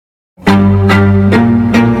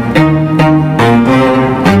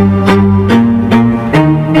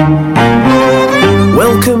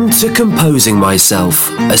Composing Myself,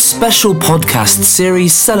 a special podcast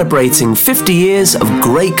series celebrating 50 years of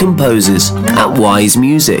great composers at Wise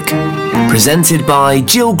Music. Presented by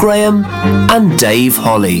Jill Graham and Dave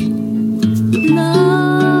Holly. Loving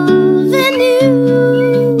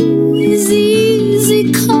you is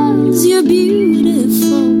easy 'cause you're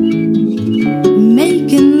beautiful.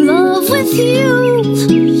 Making love with you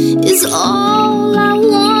is all I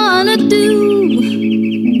wanna do.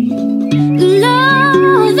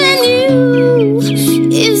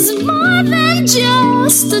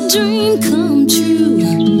 Just a dream come true,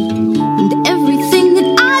 and everything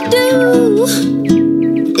that I do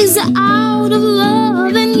is out of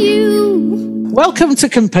loving you. Welcome to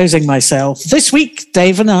Composing Myself. This week,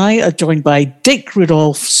 Dave and I are joined by Dick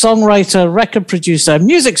Rudolph, songwriter, record producer,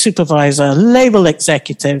 music supervisor, label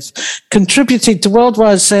executive, contributed to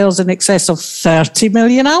worldwide sales in excess of 30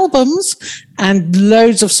 million albums, and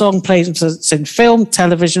loads of song placements in film,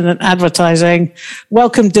 television, and advertising.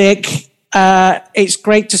 Welcome, Dick. It's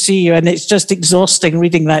great to see you, and it's just exhausting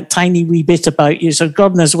reading that tiny wee bit about you. So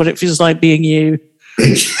God knows what it feels like being you.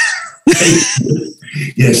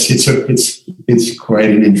 Yes, it's quite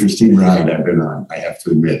an interesting ride I've been on, I have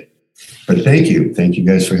to admit. But thank you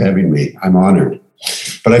guys for having me. I'm honored.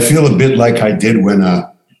 But I feel a bit like I did when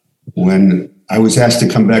I was asked to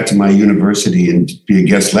come back to my university and be a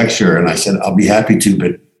guest lecturer, and I said I'll be happy to,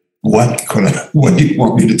 but what do you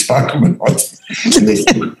want me to talk about? And they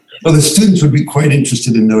said, well, the students would be quite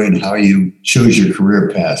interested in knowing how you chose your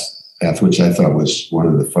career path, which I thought was one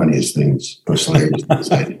of the funniest things, most hilarious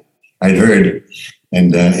things I'd heard,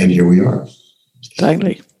 and here we are.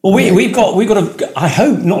 Exactly. Well, we've got I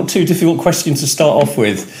hope not too difficult question to start off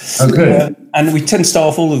with. Okay. And we tend to start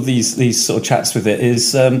off all of these sort of chats with it.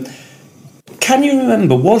 Is can you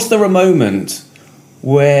remember? Was there a moment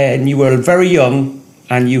when you were very young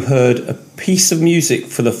and you heard a piece of music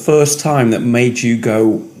for the first time that made you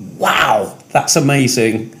go, wow, that's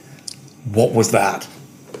amazing? What was that?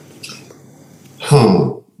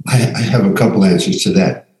 I have a couple answers to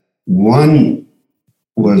that. One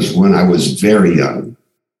was when I was very young.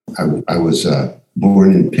 I was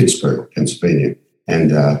born in Pittsburgh, Pennsylvania,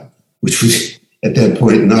 and which was at that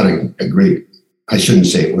point not a great, I shouldn't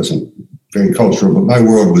say it wasn't very cultural, but my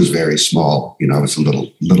world was very small. You know, I was a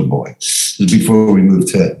little boy. It was before we moved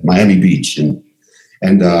to Miami Beach, and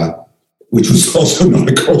which was also not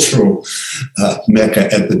a cultural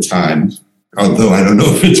mecca at the time, although I don't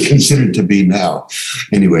know if it's considered to be now.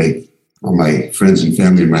 Anyway, all my friends and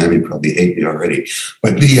family in Miami probably hate me already.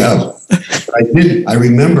 But I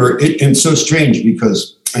remember it, and it's so strange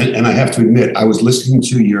because, and I have to admit, I was listening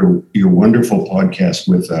to your wonderful podcast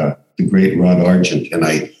with the great Rod Argent, and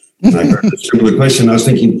I heard a similar question. I was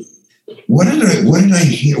thinking, what did I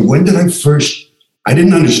hear? When did I first? I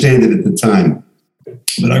didn't understand it at the time,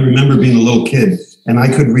 but I remember being a little kid, and I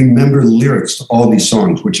could remember lyrics to all these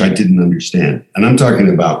songs, which I didn't understand. And I'm talking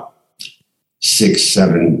about 6,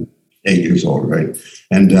 7, 8 years old, right?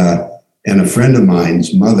 And a friend of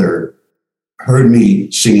mine's mother heard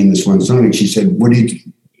me singing this one song, and she said,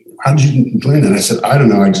 how did you learn that? I said, I don't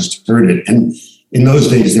know, I just heard it. And in those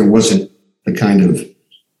days, there wasn't the kind of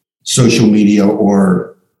social media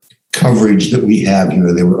or coverage that we have. You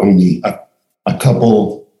know, there were only a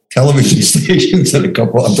couple television stations and a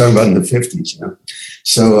couple, I'm talking about in the 50s, you know.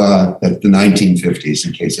 So at the 1950s,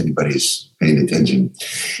 in case anybody's paying attention.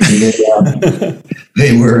 And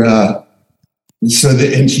they were,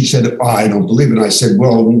 and she said, oh, I don't believe it. And I said,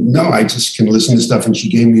 well, no, I just can listen to stuff. And she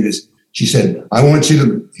gave me this. She said, I want you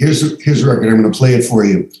to, here's a record. I'm going to play it for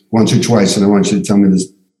you once or twice. And I want you to tell me the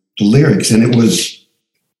lyrics. And it was,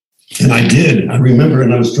 and I did. I remember,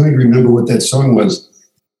 and I was trying to remember what that song was.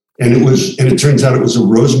 And it turns out it was a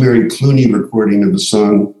Rosemary Clooney recording of a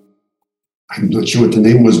song. I'm not sure what the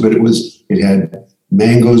name was, but it had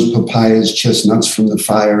mangoes, papayas, chestnuts from the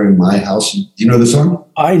fire in my house. Do you know the song?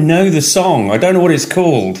 I know the song. I don't know what it's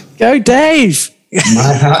called. Go, Dave.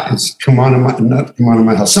 My house, come on in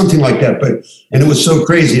my house, something like that. And it was so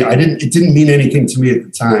crazy. It didn't mean anything to me at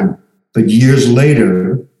the time. But years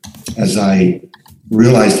later, as I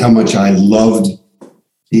realized how much I loved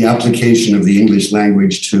the application of the English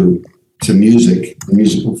language to music,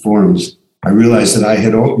 musical forms, I realized that I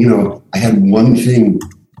had one thing,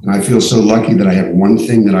 and I feel so lucky that I had one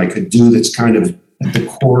thing that I could do that's kind of at the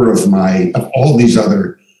core of all these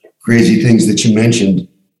other crazy things that you mentioned.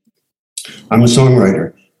 I'm a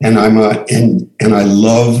songwriter, and and I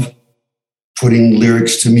love putting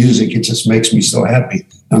lyrics to music. It just makes me so happy.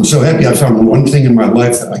 I'm so happy I found one thing in my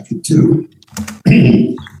life that I could do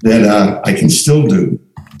that I can still do.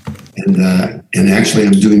 And actually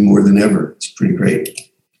I'm doing more than ever. It's pretty great.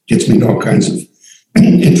 Gets me to all kinds of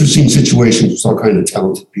interesting situations with all kind of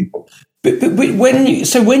talented people. But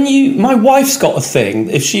my wife's got a thing.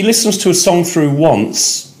 If she listens to a song through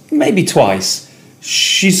once, maybe twice,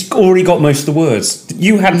 she's already got most of the words.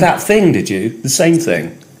 You had that thing, did you? The same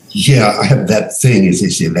thing? Yeah, I have that thing, as they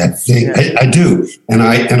say, that thing. Yeah. I do. And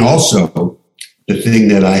also the thing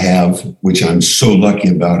that I have, which I'm so lucky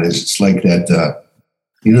about, is it's like that,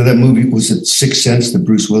 you know that movie, was it Sixth Sense, the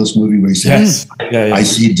Bruce Willis movie where he says, yes. I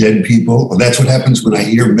see dead people? Well, that's what happens when I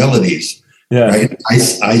hear melodies. Yeah. Right? I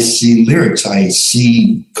see lyrics, I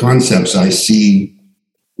see concepts, I see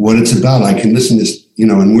what it's about. I can listen to this,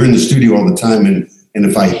 and we're in the studio all the time, and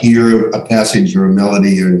if I hear a passage or a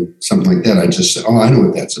melody or something like that, I just say, I know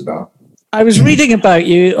what that's about. I was reading about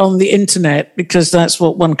you on the internet because that's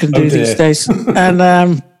what one can do these days.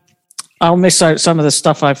 And I'll miss out some of the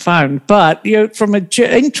stuff I found. But you're from an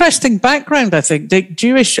interesting background, I think,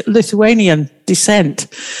 Jewish Lithuanian descent.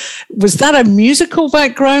 Was that a musical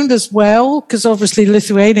background as well? Because obviously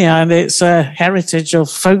Lithuania and its heritage of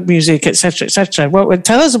folk music, etc., etc. Well,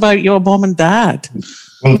 tell us about your mom and dad.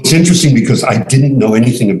 Well, it's interesting because I didn't know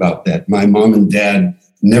anything about that. My mom and dad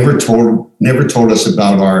never told us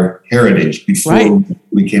about our heritage before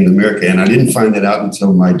we came to America. And I didn't find that out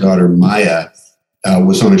until my daughter Maya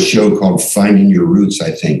was on a show called Finding Your Roots,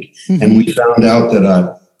 I think. Mm-hmm. And we found out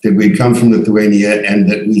that we'd come from Lithuania and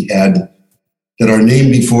that our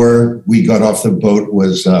name before we got off the boat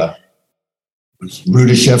was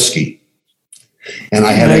Rudolph. And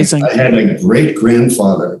I had a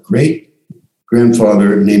great-grandfather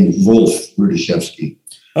named Wolf Rudolph.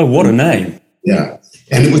 Oh, what a name. Yeah.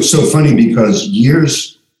 And it was so funny because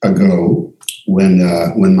years ago, when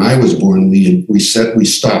Maya was born, we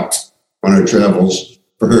stopped on our travels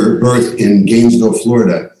for her birth in Gainesville,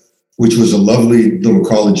 Florida, which was a lovely little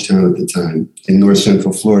college town at the time in north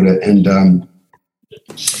central Florida. And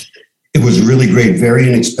it was really great, very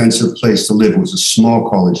inexpensive place to live. It was a small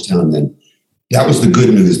college town then. That was the good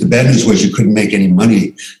news. The bad news was you couldn't make any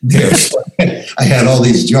money there. So I had all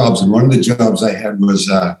these jobs, and one of the jobs I had was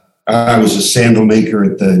I was a sandal maker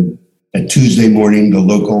at Tuesday Morning, the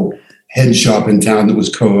local head shop in town that was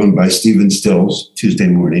co-owned by Stephen Stills. Tuesday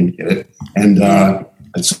Morning, get it? And I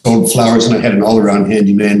sold flowers, and I had an all-around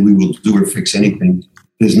handyman. We will do or fix anything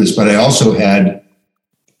business. But I also had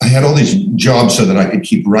all these jobs so that I could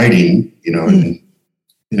keep writing, and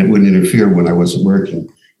it wouldn't interfere when I wasn't working.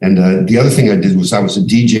 And the other thing I did was I was a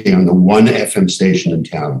DJ on the one FM station in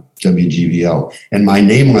town, WGVL. And my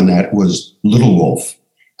name on that was Little Wolf.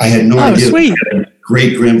 I had no idea that I had a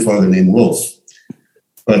great-grandfather named Wolf.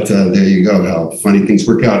 But there you go, how funny things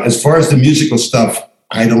work out. As far as the musical stuff,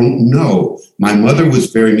 I don't know. My mother was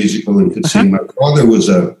very musical and could sing. My father was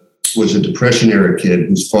a Depression-era kid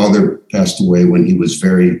whose father passed away when he was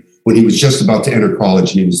just about to enter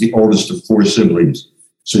college, and he was the oldest of 4 siblings.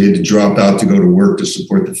 So he had to drop out to go to work to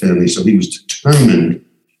support the family. So he was determined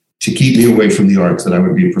to keep me away from the arts, that I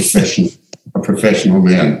would be a professional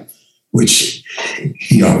man, which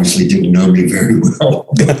he obviously didn't know me very well.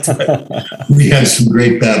 We had some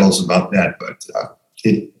great battles about that, but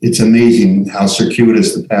it's amazing how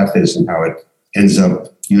circuitous the path is and how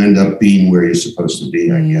you end up being where you're supposed to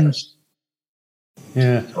be, I guess.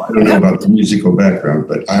 Yeah. So I don't know about the musical background,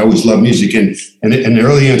 but I always loved music. And an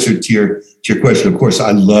early answer to your question, of course,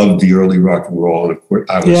 I loved the early rock and roll. And of course,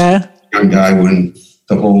 I was a young guy when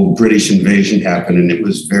the whole British invasion happened, and it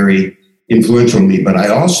was very influential on me. But I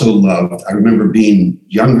remember being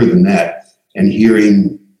younger than that and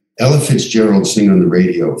hearing Ella Fitzgerald sing on the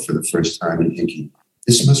radio for the first time and thinking,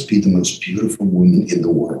 this must be the most beautiful woman in the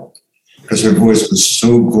world, because her voice was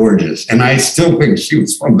so gorgeous. And I still think she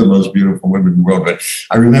was one of the most beautiful women in the world. But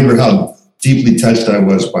I remember how deeply touched I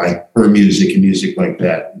was by her music and music like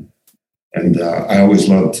that. And I always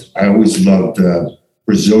loved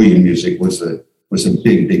Brazilian music was a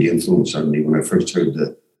big, big influence on me when I first heard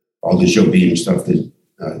all the Jobim stuff.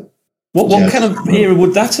 What kind of era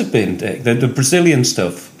would that have been, Dick? The Brazilian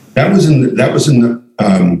stuff? That was in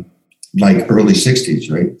the like early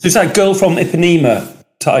 60s, right? So it's like Girl from Ipanema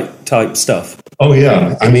type stuff. Oh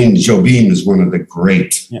yeah, I mean Jobim is one of the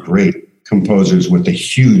great composers with a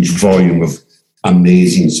huge volume of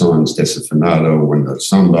amazing songs. Desafinado and the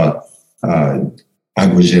Samba,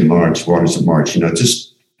 Águas de March, Waters of March.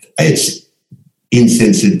 It's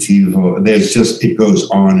insensitivo. It goes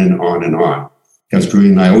on and on and on. That's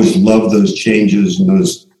brilliant. I always loved those changes and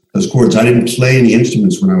those chords. I didn't play any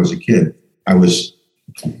instruments when I was a kid. I was,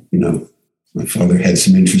 my father had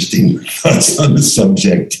some interesting thoughts on the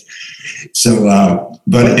subject. So,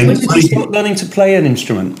 when did you start learning to play an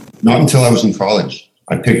instrument? Not until I was in college.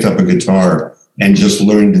 I picked up a guitar and just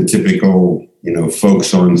learned the typical, folk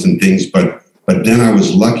songs and things. But But then I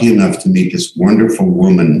was lucky enough to meet this wonderful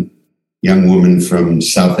young woman from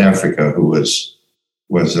South Africa who was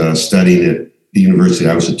studying at the university.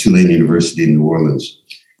 I was at Tulane University in New Orleans.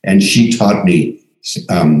 And she taught me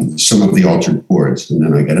some of the altered chords. And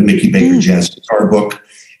then I got a Mickey Baker jazz guitar book,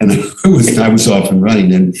 and I was off and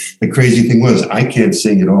running. And the crazy thing was, I can't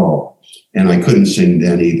sing at all. And I couldn't sing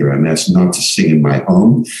then either. I'm asked not to sing in my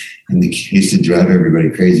home. And the used to drive everybody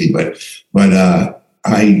crazy. But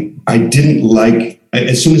I didn't like,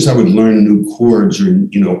 as soon as I would learn new chords or,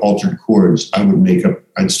 altered chords,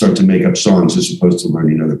 I'd start to make up songs as opposed to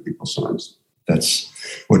learning other people's songs. That's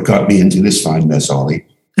what got me into this fine mess, Ollie.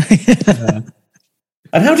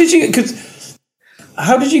 And how did you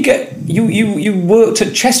get, you worked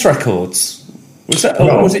at Chess Records?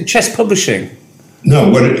 Or was it Chess Publishing?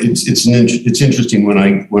 No, it's interesting. When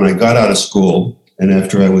I got out of school, and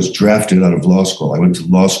after I was drafted out of law school, I went to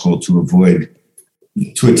law school to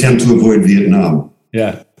attempt to avoid Vietnam.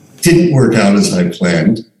 Yeah. Didn't work out as I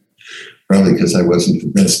planned, probably because I wasn't the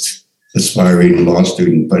best aspiring law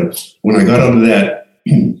student. But when I got out of that,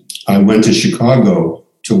 I went to Chicago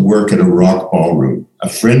to work at a rock ballroom. A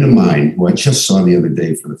friend of mine, who I just saw the other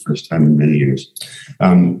day for the first time in many years,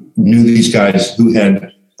 knew these guys who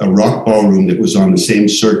had a rock ballroom that was on the same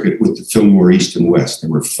circuit with the Fillmore East and West. There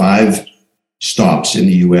were 5 stops in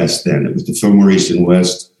the U.S. then. It was the Fillmore East and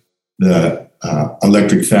West, the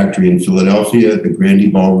Electric Factory in Philadelphia, the Grandy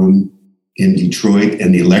Ballroom in Detroit,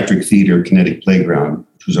 and the Electric Theater Kinetic Playground,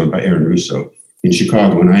 which was owned by Aaron Russo in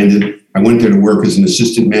Chicago. And I went there to work as an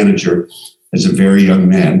assistant manager as a very young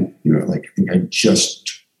man. I think I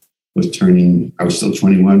just was I was still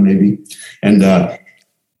 21 maybe. And I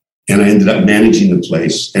ended up managing the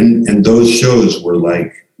place. And those shows were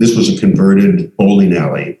this was a converted bowling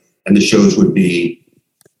alley. And the shows would be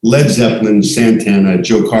Led Zeppelin, Santana,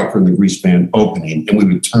 Joe Cocker and the Grease Band opening, and we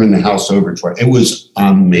would turn the house over to it was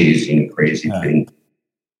amazing, crazy thing.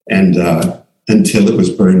 And until it was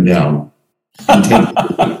burned down.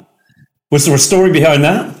 Was there a story behind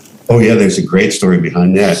that? Oh yeah, there's a great story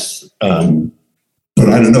behind that. But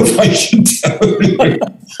I don't know if I should tell it.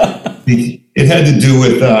 It had to do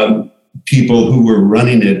with people who were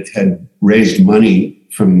running it had raised money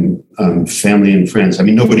from family and friends. I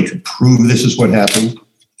mean, nobody could prove this is what happened.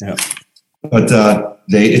 Yeah. But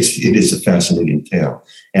it is a fascinating tale.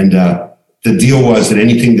 And the deal was that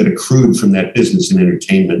anything that accrued from that business and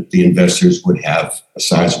entertainment, the investors would have a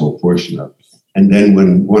sizable portion of. And then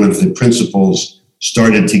when one of the principals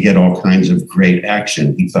started to get all kinds of great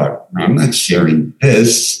action, he thought, I'm not sharing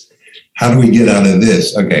this. How do we get out of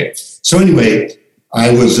this? Okay. So anyway,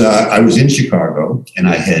 I was in Chicago, and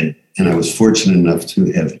I was fortunate enough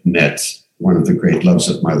to have met one of the great loves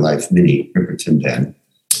of my life, Minnie Ripperton then.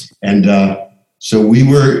 And so we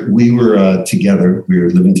were together. We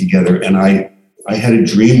were living together, and I had a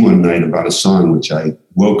dream one night about a song which I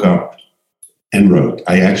woke up and wrote.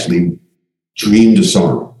 I actually dreamed a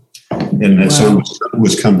song, and that song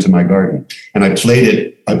was "Come to My Garden." And I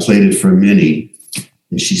played it for Minnie,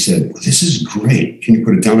 and she said, "This is great. Can you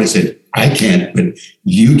put it down?" I said, "I can't, but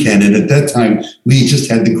you can." And at that time, we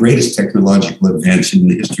just had the greatest technological advance in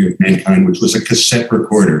the history of mankind, which was a cassette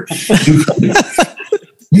recorder.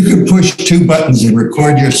 You could push 2 buttons and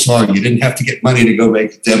record your song. You didn't have to get money to go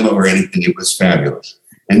make a demo or anything. It was fabulous.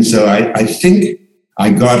 And so I think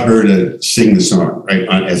I got her to sing the song, right,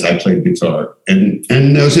 as I played guitar. And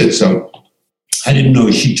that was it. So I didn't know.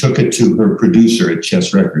 She took it to her producer at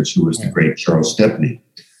Chess Records, who was the great Charles Stepney,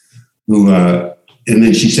 and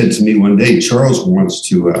then she said to me one day, Charles wants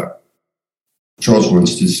to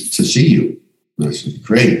see you. And I said,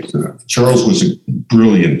 great. Charles was a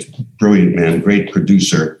brilliant man, great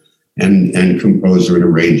producer and composer and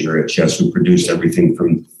arranger at Chess, who produced everything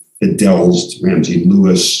from the Dells to Ramsey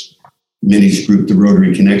Lewis, Minnie's group, The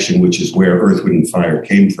Rotary Connection, which is where Earth, Wind & Fire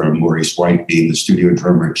came from, Maurice White being the studio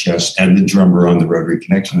drummer at Chess and the drummer on the Rotary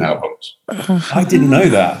Connection albums. I didn't know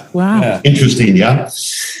that. Wow. Yeah. Interesting, yeah?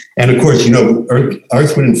 And of course,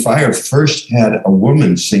 Earth, Wind & Fire first had a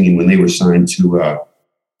woman singing when they were signed to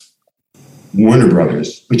Warner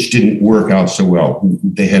Brothers, which didn't work out so well.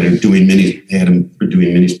 They had him doing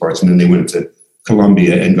Minnie's parts, and then they went to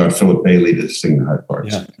Columbia and got Philip Bailey to sing the high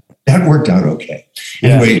parts. Yeah. That worked out okay.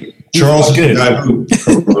 Anyway, Charles is the guy who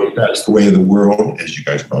wrote That's the Way of the World, as you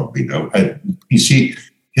guys probably know. You see,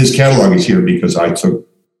 his catalog is here because I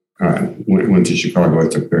went to Chicago. I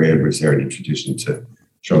took Barry Edwards there and introduced him to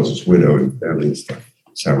Charles's widow and family and stuff.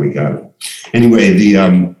 That's how we got it.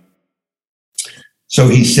 Anyway, so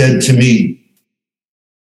he said to me,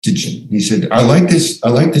 he said, I like this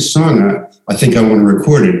song. I think I want to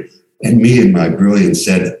record it. And me and my brilliance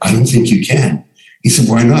said, I don't think you can. He said,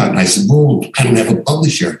 why not? And I said, well, I don't have a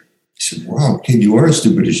publisher. He said, wow, kid, you are as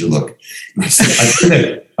stupid as you look. And I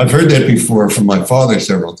said, I've heard that before from my father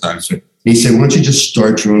several times. So he said, why don't you just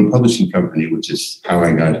start your own publishing company, which is how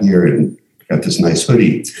I got here and got this nice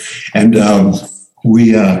hoodie. And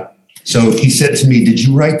so he said to me, did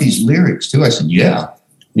you write these lyrics too? I said, yeah.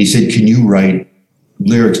 And he said, can you write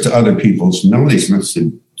lyrics to other people's melodies? And I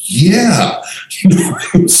said, yeah.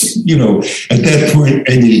 You know, at that point,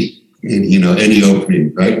 any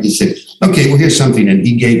opening, right? He said, okay, well, here's something. And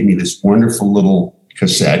he gave me this wonderful little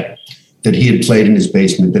cassette that he had played in his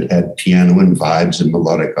basement that had piano and vibes and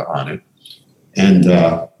melodica on it. And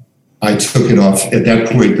I took it off. At that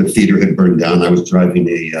point, the theater had burned down. I was driving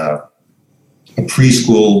a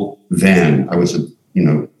preschool van. I was a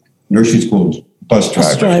nursery school bus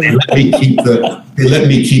driver. They let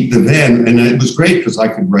me keep the van, and it was great because I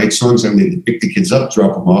could write songs. I mean, they'd pick the kids up,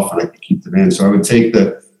 drop them off, and I could keep the van. So I would take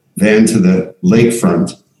the van to the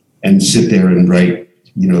lakefront and sit there and write,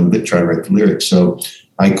 try to write the lyrics. So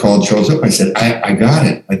I called Charles up. I said, I got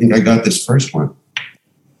it. I think I got this first one.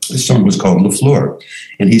 The song was called La Fleur.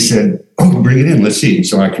 And he said, oh, bring it in. Let's see.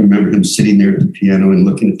 So I can remember him sitting there at the piano and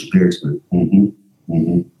looking at the lyrics.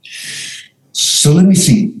 So let me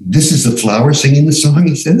see. This is the flower singing the song,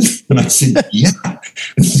 he says. And I said, yeah,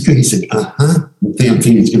 this is good. He said, I'm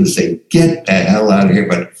thinking he's going to say, get the hell out of here.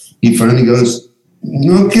 But he finally goes,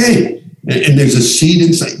 okay. And there's a seed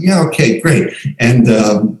inside. Yeah, okay, great. And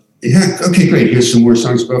yeah, okay, great. Here's some more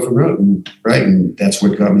songs about from wrote, right? And that's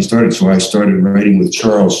what got me started. So I started writing with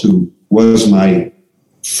Charles, who was my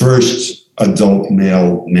first adult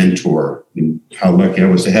male mentor. And how lucky I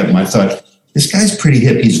was to have him. I thought, this guy's pretty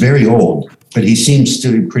hip. He's very old, but he seems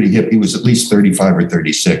to be pretty hip. He was at least 35 or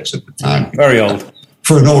 36 at the time. Very old.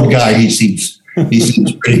 For an old guy, he seems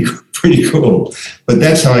pretty cool. But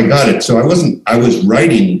that's how I got it. So I was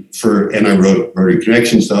writing and I wrote Rotary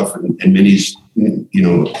Connection stuff and Minnie's,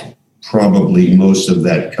 probably most of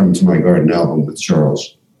that Come to My Garden album with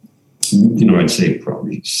Charles. I'd say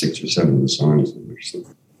probably 6 or 7 of the songs.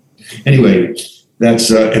 Anyway, that's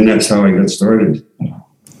how I got started.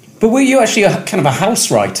 But were you actually kind of a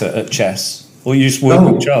house writer at Chess, or you just worked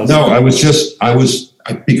with Charles? No,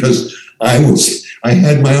 I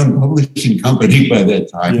had my own publishing company by that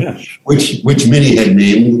time, which Minnie had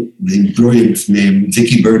named the brilliant name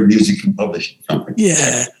Vicky Bird Music and Publishing Company.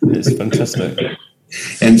 Yeah, it's fantastic.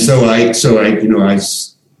 And so I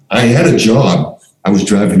had a job. I was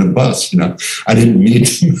driving a bus. I didn't need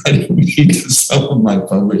to sell my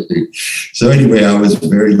publishing. So anyway, I was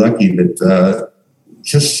very lucky that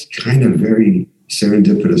just kind of very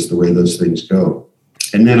serendipitous the way those things go.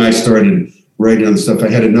 And then I started writing other stuff. I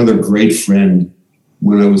had another great friend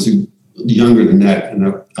when I was younger than that, and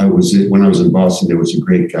when I was in Boston, there was a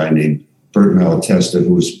great guy named Bert Malatesta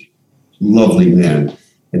who was a lovely man,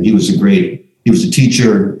 and he was a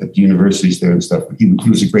teacher at the universities there and stuff. He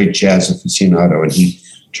was a great jazz aficionado, and he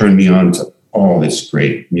turned me on to all this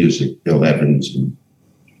great music, Bill Evans, and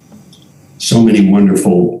so many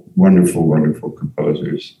wonderful, wonderful, wonderful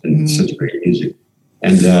composers and such great music.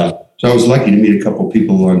 And so I was lucky to meet a couple of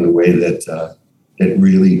people along the way that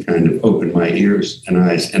really kind of opened my ears and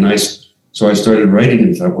eyes. So I started writing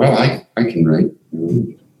and thought, well, I can write.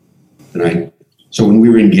 So when we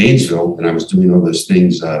were in Gainesville and I was doing all those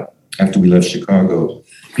things after we left Chicago,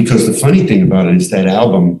 because the funny thing about it is that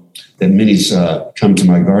album, that Minnie's Come to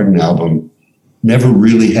My Garden album, never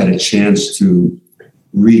really had a chance to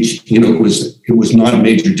reach, it was not a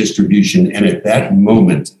major distribution. And at that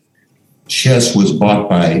moment, Chess was bought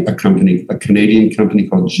by a Canadian company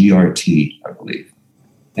called GRT, I believe.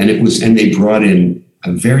 And they brought in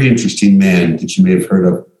a very interesting man that you may have heard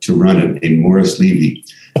of to run it, named Morris Levy.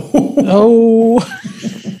 Oh,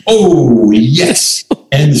 yes.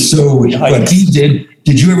 And so what he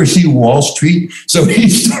did you ever see Wall Street? So he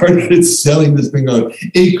started selling this thing on.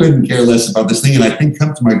 He couldn't care less about this thing. And I think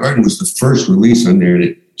Come to My Garden was the first release on there, and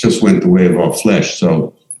it just went the way of all flesh.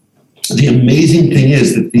 So the amazing thing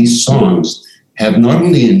is that these songs have not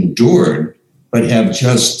only endured, but have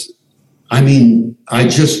just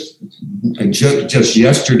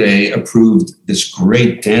yesterday approved this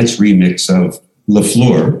great dance remix of La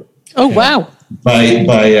Fleur. Oh, wow. By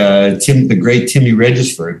the great Timmy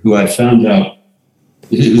Regisford, who I found out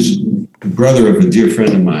is the brother of a dear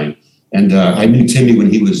friend of mine. And I knew Timmy when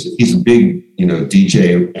he's a big,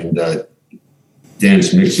 DJ and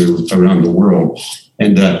dance mixer around the world.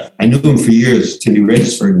 And I knew him for years, Timmy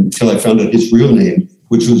Regisford, until I found out his real name,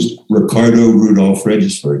 which was Ricardo Rudolph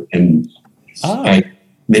Regisford. And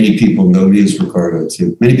many people know me as Ricardo,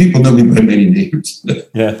 too. Many people know me by many names.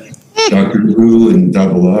 Yeah. Dr. Ru and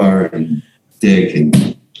Double R and Dick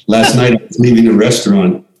and Last night I was leaving a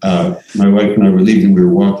restaurant. My wife and I were leaving. We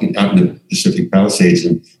were walking out in the Pacific Palisades,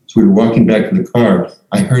 and so we were walking back to the car.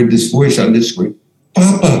 I heard this voice out this way,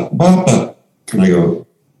 "Papa, Papa," and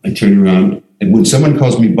I turn around, and when someone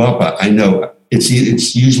calls me Papa, I know it's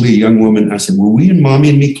usually a young woman. I said, "Were we in Mommy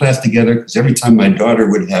and Me class together?" Because every time my daughter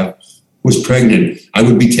was pregnant, I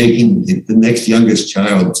would be taking the next youngest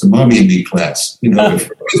child to Mommy and Me class, if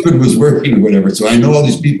her husband was working or whatever. So I know all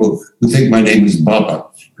these people who think my name is Papa.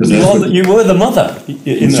 You were the mother.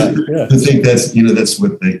 Who think that's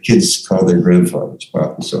what the kids call their grandfathers,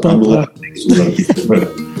 Papa. So I'm a lot of things to a lot of people. But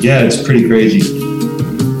yeah, it's pretty crazy.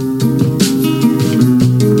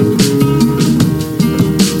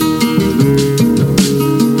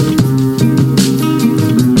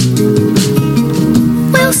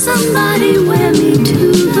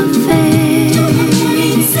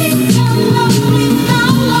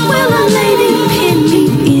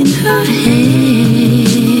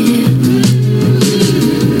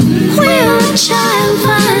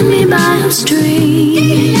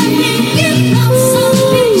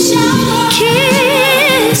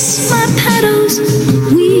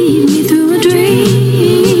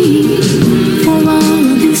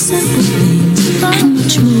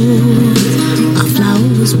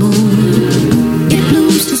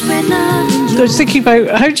 I was thinking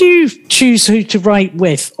about, how do you choose who to write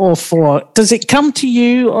with or for? Does it come to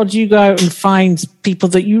you, or do you go out and find people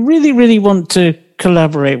that you really, really want to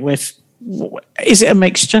collaborate with? Is it a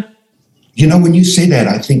mixture? When you say that,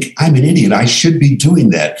 I think I'm an idiot. I should be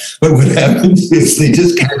doing that. But what happens is they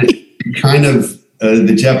just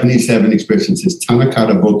the Japanese have an expression that says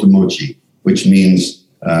tanakata botomochi, which means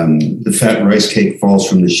the fat rice cake falls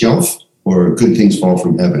from the shelf, or good things fall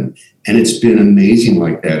from heaven. And it's been amazing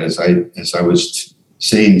like that. As I was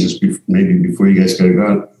saying maybe before you guys got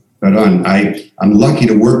on, I'm lucky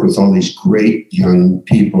to work with all these great young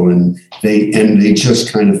people, and they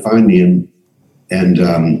just kind of find me. And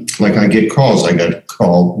like I get calls. I got a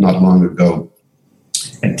call not long ago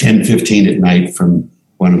at 10:15 at night from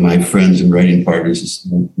one of my friends and writing partners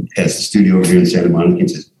who has the studio over here in Santa Monica, and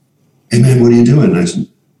says, "Hey man, what are you doing?" And I said,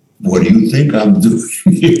 "What do you think I'm doing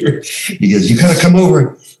here?" He goes, "You got to come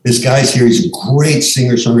over. This guy's here. He's a great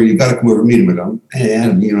singer-songwriter. You got to come over and meet him." I go, "Hey,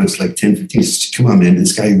 Adam, it's like 10:15. Come on, man.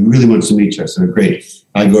 This guy really wants to meet you." I said, "Great."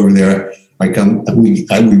 I go over there. I come. We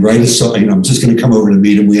write a song. I'm just going to come over to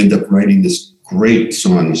meet him. We end up writing this great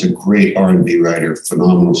song. He's a great R&B writer,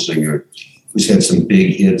 phenomenal singer, who's had some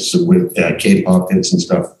big hits with K-pop hits and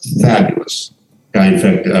stuff. Fabulous guy. In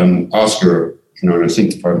fact, Oscar, in our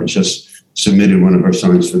sync department, just submitted one of our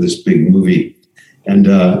songs for this big movie. And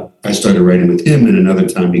I started writing with him, and another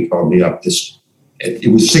time he called me up. It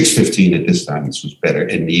was 6:15 at this time. This was better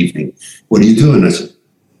in the evening. "What are you doing?" I said,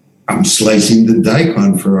 "I'm slicing the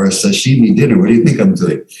daikon for our sashimi dinner. What do you think I'm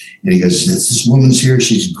doing?" And he goes, "This woman's here.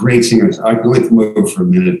 She's a great singer." I said, "I can only come over for a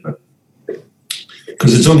minute, but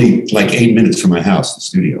because it's only like 8 minutes from my house, the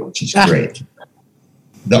studio, which is great.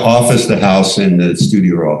 The office, the house, and the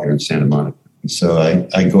studio are all here in Santa Monica. So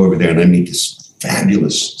I go over there and I meet this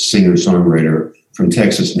fabulous singer-songwriter from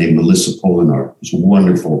Texas named Melissa Polinar, who's a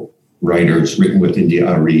wonderful writer. It's written with India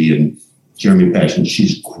Ari and Jeremy Passion.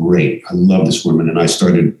 She's great. I love this woman. And I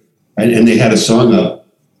started, and they had a song up,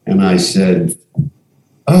 and I said,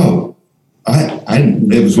 "Oh,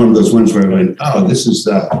 it was one of those ones where I went, oh, this is,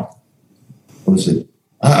 what was it?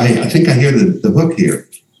 I think I hear the hook here."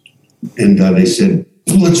 And they said,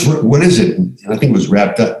 "What is it?" And I think it was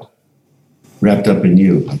Wrapped Up in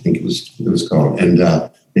You. I think it was called. And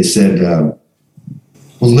they said,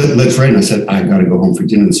 "Well, let's write." And I said, "I got to go home for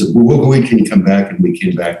dinner." And they said, "Well, we'll go in. Can you come back?" And we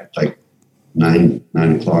came back at like 9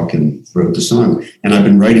 o'clock and wrote the song. And I've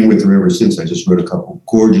been writing with her ever since. I just wrote a couple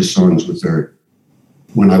gorgeous songs with her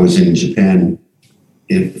when I was in Japan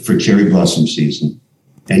for cherry blossom season.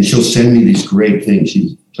 And she'll send me these great things.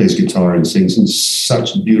 She plays guitar and sings in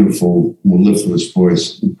such a beautiful, mellifluous voice,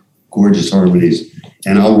 gorgeous harmonies.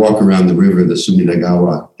 And I'll walk around the river, the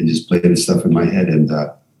Sumidagawa, and just play the stuff in my head and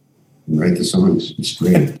write the songs. It's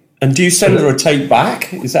great. And do you send her a tape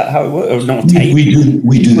back? Is that how it works? Or not a tape?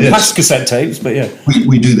 We do this. Past cassette tapes, but yeah.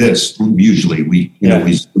 We do this usually.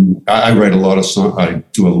 I write a lot of songs. I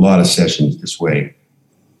do a lot of sessions this way.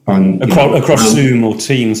 Across Zoom or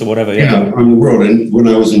Teams or whatever. Yeah, on the road. And when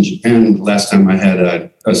I was in Japan last time, I had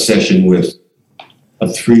a session with a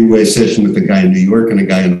 3-way session with a guy in New York and a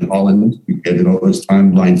guy in Holland. We did all those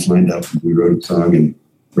timelines lined up. And we wrote a song and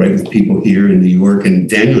write with people here in New York. And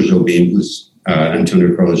Daniel Jobim, who's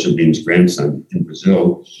Antonio Carlos Jobim's grandson in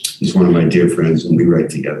Brazil, is one of my dear friends, and we write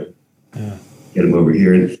together. Yeah. Get him over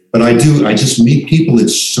here. But I just meet people.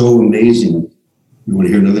 It's so amazing. You want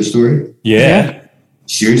to hear another story? Yeah.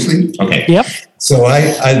 Seriously? Okay. Yep. So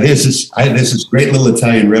there's this great little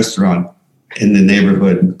Italian restaurant in the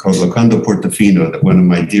neighborhood called Locando Portofino that one of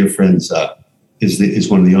my dear friends is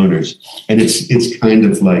one of the owners, and it's kind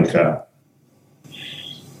of like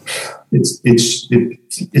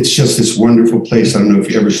it's just this wonderful place. I don't know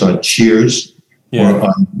if you ever saw Cheers.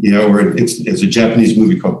 Yeah. Or it's a Japanese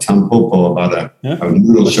movie called Tampopo about a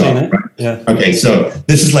noodle shop, right? Yeah. Okay, so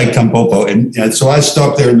this is like Tampopo, and so I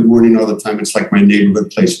stop there in the morning all the time. It's like my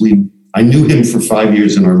neighborhood place. I knew him for 5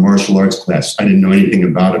 years in our martial arts class. I didn't know anything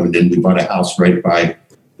about him, and then we bought a house right by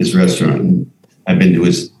his restaurant. And I've been to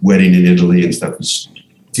his wedding in Italy and stuff. His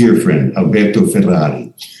dear friend Alberto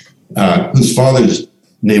Ferrari, whose father's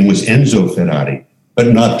name was Enzo Ferrari.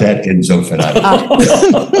 But not that Enzo Ferrari.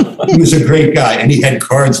 He was a great guy, and he had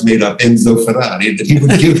cards made up Enzo Ferrari that he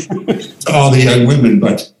would give to all the young women,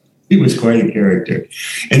 but he was quite a character.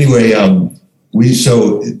 Anyway, and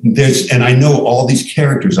I know all these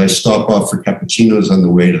characters. I stop off for cappuccinos on the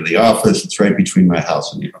way to the office. It's right between my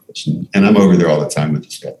house and the office, and I'm over there all the time with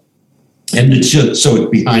this guy. And it's just so it's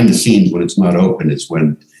behind the scenes when it's not open. It's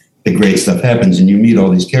when the great stuff happens, and you meet all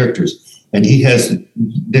these characters. And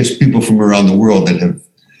there's people from around the world that have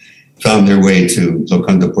found their way to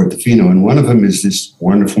Locando Portofino. And one of them is this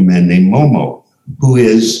wonderful man named Momo, who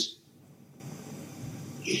is,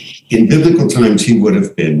 in biblical times, he would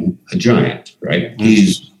have been a giant, right?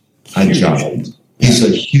 He's a giant. He's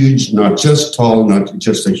a huge, not just tall, not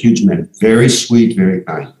just a huge man, very sweet, very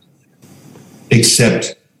kind.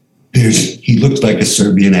 Except he looked like a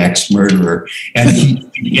Serbian axe murderer, and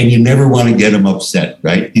you never want to get him upset,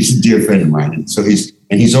 right? He's a dear friend of mine, and so he's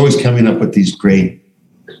always coming up with these great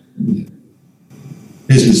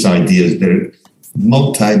business ideas that are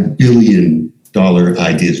multi-billion-dollar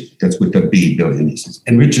ideas. That's what the B billion. He says,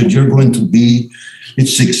 and Richard, you're going to be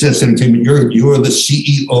it's Success Entertainment. You're the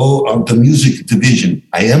CEO of the music division.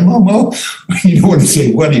 I am, Momo. You don't want to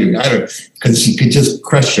say, what are you? I don't, because he could just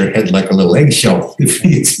crush your head like a little eggshell if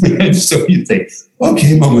he experienced. So you think,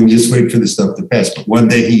 okay, Momo, just wait for the stuff to pass. But one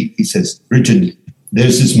day he says, Richard,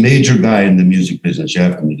 there's this major guy in the music business. You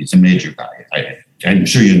have to meet. He's a major guy. I'm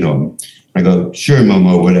sure you know him. I go, sure,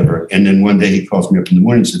 Momo, whatever. And then one day he calls me up in the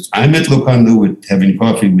morning and says, I'm at Locando having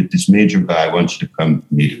coffee with this major guy. I want you to come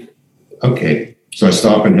meet him. Okay. So I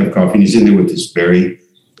stop and have coffee, and he's in there with this very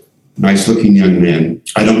nice-looking young man.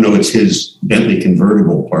 I don't know it's his Bentley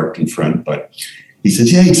convertible parked in front, but he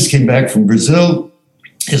says, yeah, he just came back from Brazil.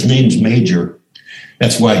 His name's Major.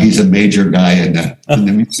 That's why he's a major guy in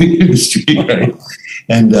the music industry, right?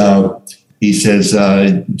 And he says,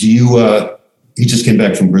 he just came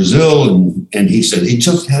back from Brazil, and he said he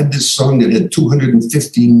just had this song that had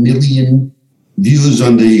 250 million views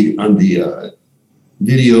on the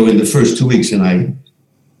video in the first 2 weeks. And I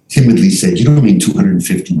timidly said, you don't mean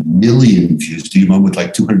 250 million views, do you, Mom? With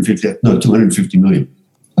like 250 million.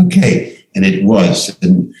 Okay. And it was.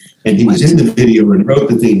 And he was in the video and wrote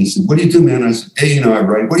the thing. He said, what do you do, man? I said, hey, I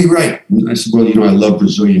write. What do you write? And I said, well, I love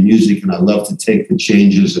Brazilian music, and I love to take the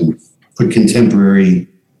changes and put contemporary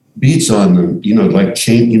beats on them, like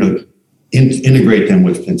change, integrate them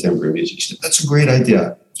with contemporary music. He said, that's a great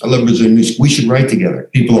idea. I love Brazilian music. We should write together.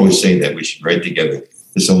 People always say that we should write together.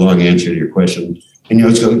 It's a long answer to your question. And you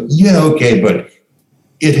always go, yeah, okay, but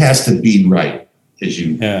it has to be right, as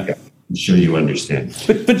I'm sure you understand.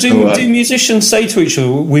 But do musicians say to each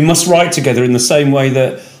other, we must write together in the same way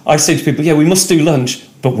that I say to people, yeah, we must do lunch,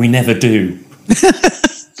 but we never do?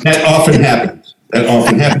 That often happens.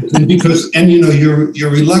 And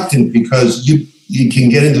you're reluctant because you can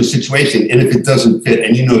get into a situation, and if it doesn't fit,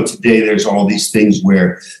 and today there's all these things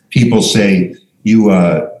where people say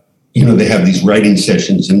they have these writing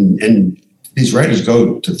sessions, and these writers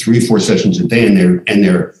go to 3-4 sessions a day, and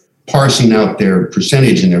they're parsing out their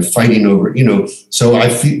percentage, and they're fighting over, so I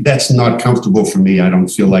feel that's not comfortable for me. I don't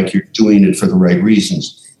feel like you're doing it for the right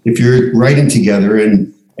reasons. If you're writing together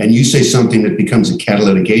and you say something that becomes a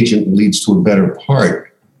catalytic agent and leads to a better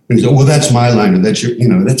part, and you go, well, that's my line, or that's your,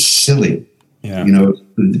 that's silly. Yeah.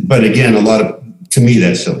 But again, to me,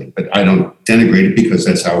 that's silly, but I don't denigrate it because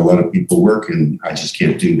that's how a lot of people work, and I just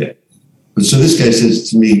can't do that. But so this guy says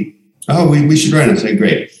to me, oh, we should write. I say,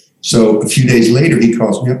 great. So a few days later, he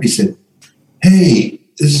calls me up. He said, hey,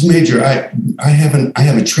 this is Major. I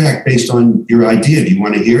have a track based on your idea. Do you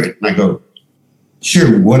want to hear it? And I go,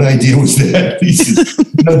 sure. What idea was that? He says,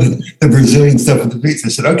 the Brazilian stuff with the beats. I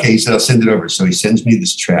said, okay. He said, I'll send it over. So he sends me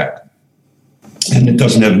this track, and it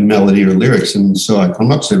doesn't have melody or lyrics. And so I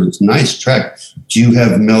come up and said, it's a nice track. Do you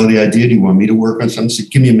have a melody idea? Do you want me to work on something? I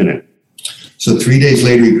said, give me a minute. So 3 days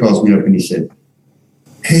later, he calls me up and he said,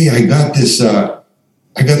 hey, I got this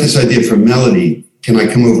idea for a melody. Can I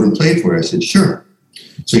come over and play it for you? I said, sure.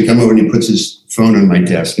 So he come over and he puts his phone on my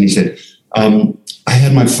desk and he said, I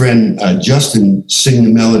had my friend Justin sing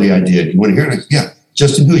the melody I did. You want to hear it? I said, yeah.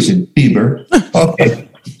 Justin who? He said, Bieber. Okay.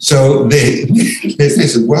 So they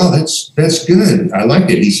said, well, that's good. I like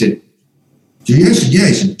it. He said, do you? I said, yeah.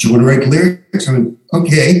 He said, do you want to write the lyrics? I went,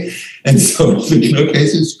 okay. And so I'm thinking, okay,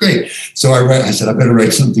 so it's great. So I said, I better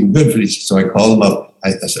write something good for this. So I called him up.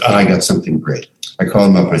 I said, I got something great. I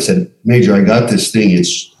called him up and I said, Major, I got this thing.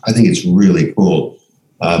 I think it's really cool.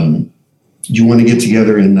 Do you want to get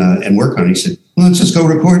together and work on it? He said, well, let's just go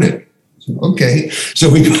record it. Said, okay. So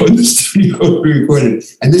we go in the studio, we record it.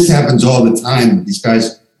 And this happens all the time with these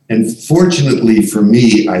guys. And fortunately for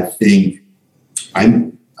me, I think I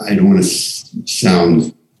don't want to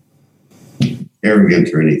sound arrogant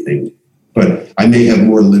or anything, but I may have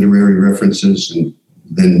more literary references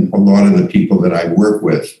than a lot of the people that I work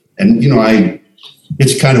with. And,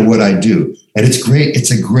 it's kind of what I do. And it's great.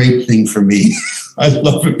 It's a great thing for me. I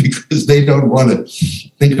love it because they don't want to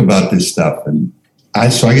think about this stuff. And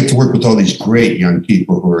so I get to work with all these great young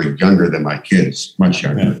people who are younger than my kids, much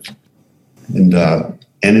younger. Yeah.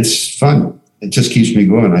 And it's fun. It just keeps me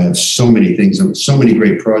going. I have so many things, so many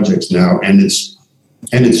great projects now. And it's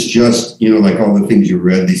just, like all the things you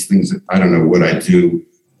read, these things that I don't know what I do,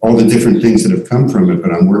 all the different things that have come from it,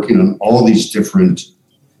 but I'm working on all these different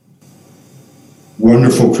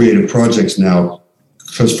wonderful creative projects now,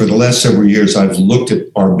 because for the last several years, I've looked at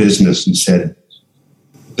our business and said,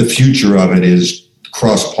 the future of it is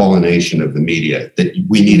cross-pollination of the media, that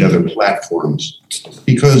we need other platforms.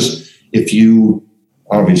 Because if you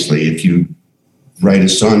write a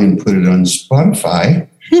song and put it on Spotify,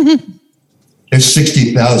 there's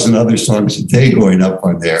 60,000 other songs a day going up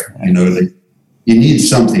on there. You need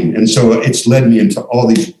something. And so it's led me into all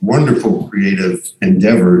these wonderful creative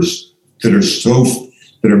endeavors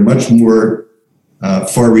that are much more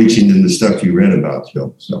far-reaching than the stuff you read about,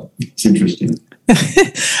 Phil. So it's interesting.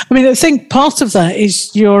 I think part of that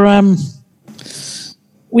is your.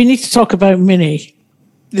 We need to talk about Minnie.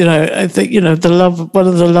 I think the love, one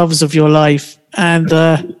of the loves of your life, and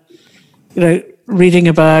reading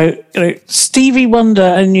about Stevie Wonder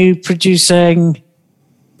and you producing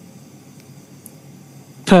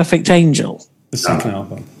Perfect Angel, the second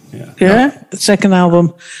album. Yeah, the second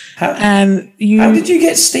album. How did you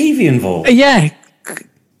get Stevie involved? Yeah,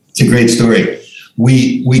 it's a great story.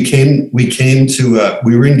 We came to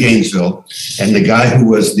we were in Gainesville, and the guy who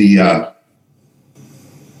was the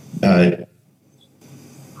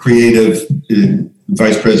creative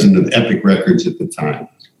vice president of Epic Records at the time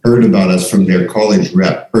heard about us from their college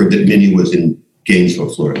rep. Heard that Minnie was in Gainesville,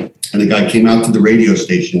 Florida. And the guy came out to the radio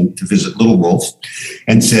station to visit Little Wolf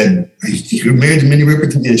and said, you're married to Minnie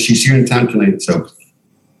Riperton? Yeah, she's here in town tonight. So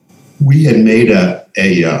we had made a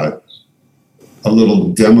little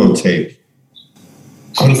demo tape.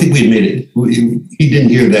 I don't think we had made it. He didn't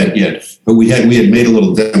hear that yet, but we had made a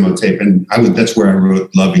little demo tape, and that's where I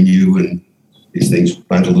wrote "Loving You" and these things.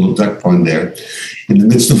 I had a little duck pond there, in the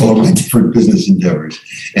midst of all my different business endeavors,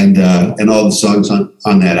 and all the songs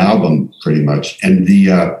on that album, pretty much. And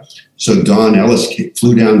so Don Ellis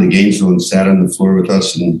flew down to Gainesville and sat on the floor with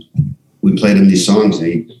us, and we played him these songs, and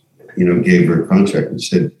he, gave her a contract and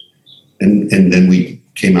said, and then we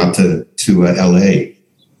came out to LA.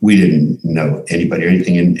 We didn't know anybody or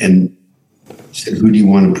anything, and said, who do you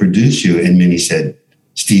want to produce you? And Minnie said,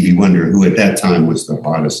 Stevie Wonder, who at that time was the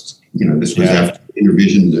hottest. This was after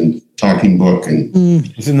Intervisions and Talking Book. And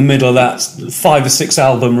it's in the middle of that 5 or 6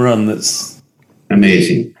 album run that's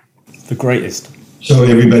amazing. The greatest. So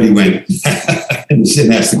everybody went and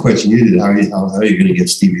asked the question you did, how are you going to get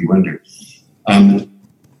Stevie Wonder?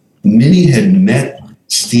 Minnie had met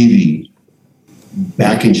Stevie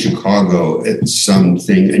back in Chicago at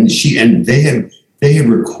something, and they had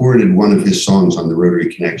recorded one of his songs on the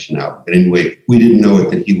Rotary Connection album. But anyway, we didn't know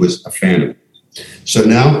it that he was a fan of it. So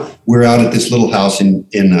now we're out at this little house in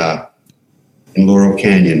Laurel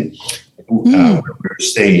Canyon where we're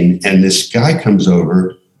staying, and this guy comes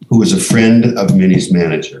over who was a friend of Minnie's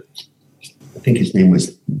manager. I think his name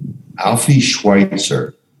was Alfie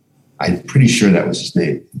Schweitzer. I'm pretty sure that was his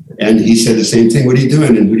name. And he said the same thing. What are you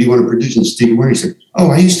doing? And who do you want to produce? And Stevie Wonder, he said, oh,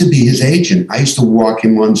 I used to be his agent. I used to walk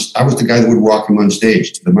him I was the guy that would walk him on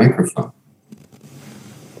stage to the microphone.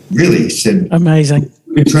 Really? He said, amazing.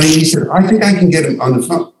 He said, I think I can get him on the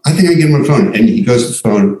phone. I think I can get him on the phone. And he goes to the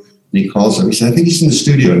phone and he calls him. He said, I think he's in the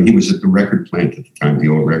studio. And he was at the record plant at the time, the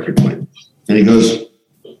old record plant. And he goes,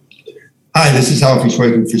 hi, this is Alfie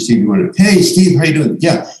Schweitzer for Stevie Wonder. Hey, Steve, how you doing?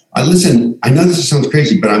 Yeah. Listen, I know this sounds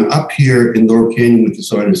crazy, but I'm up here in Laurel Canyon with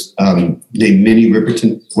this artist named Minnie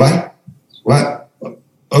Riperton. What?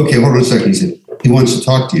 Okay, hold on a second. He said, he wants to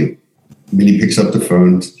talk to you. Minnie picks up the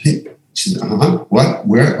phone. Hey, she says, what?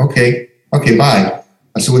 Where? Okay, bye.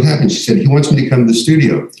 I said, what happened? She said, he wants me to come to the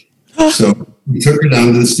studio. So we took her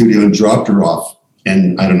down to the studio and dropped her off.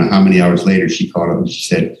 And I don't know how many hours later she called up and she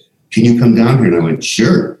said, can you come down here? And I went,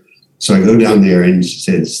 sure. So I go down there and she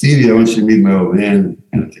said, Stevie, I want you to meet my old man.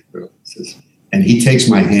 And he takes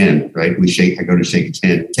my hand, right? I go to shake his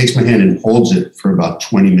hand. He takes my hand and holds it for about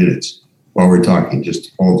 20 minutes while we're talking,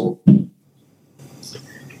 just holds it.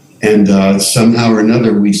 And somehow or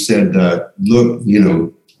another, we said, look,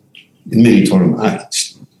 and Minnie told him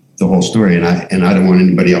the whole story, and I don't want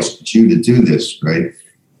anybody else but you to do this, right?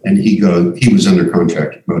 And he was under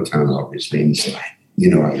contract at Motown, obviously, and he said,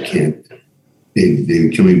 I can't. They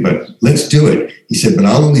would kill me, but let's do it. He said, but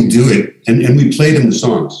I'll only do it. And we played him the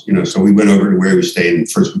songs, so we went over to where he was staying. And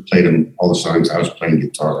first we played him all the songs. I was playing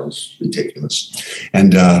guitar. It was ridiculous.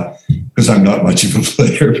 And because I'm not much of a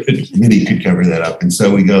player, but Minnie could cover that up. And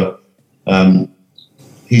so we go,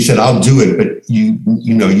 he said, I'll do it, but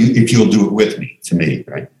if you'll do it with me, to me,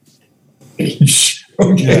 right?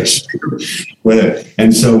 Okay, sure. Whatever.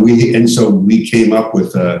 And so we came up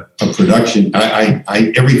with a production. I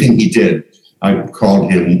everything he did, I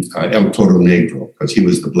called him El Toro Negro because he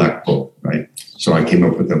was the Black Bull, right? So I came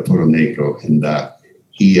up with El Toro Negro, and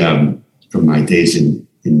he, from my days in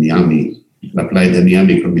Miami, La Playa de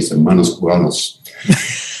Miami con mis hermanos cubanos,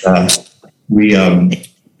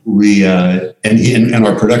 and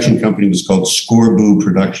our production company was called Scorboo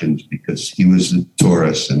Productions because he was a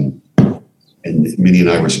Taurus and Minnie and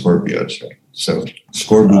I were Scorpios, right? So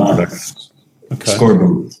Scorboo Productions. Okay.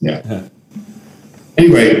 Scorboo, yeah.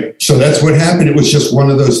 Anyway, so that's what happened. It was just one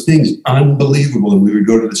of those things, unbelievable. And we would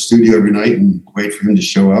go to the studio every night and wait for him to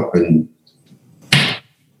show up and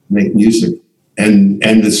make music. And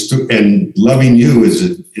Loving You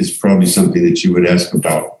is probably something that you would ask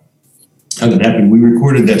about. How that happened? We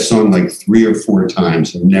recorded that song like 3 or 4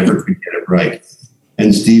 times and never could get it right.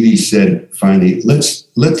 And Stevie said, finally, let's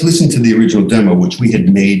listen to the original demo, which we had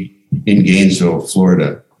made in Gainesville,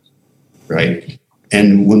 Florida, right?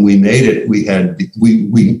 And when we made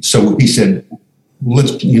it, so he said,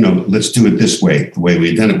 let's do it this way, the way we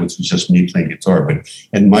had done it, which was just me playing guitar.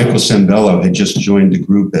 And Michael Sembello had just joined the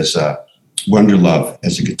group as Wonderlove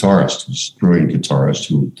as a guitarist, who's a brilliant guitarist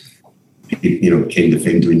who, came to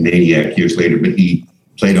fame doing Maniac years later, but he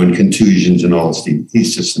played on Contusions and all.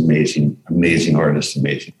 He's just amazing artist,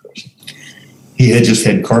 amazing person. He had just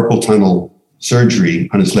had carpal tunnel surgery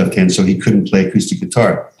on his left hand, so he couldn't play acoustic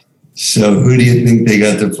guitar. So who do you think they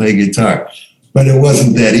got to play guitar? But it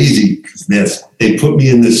wasn't that easy because they put me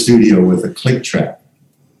in the studio with a click track,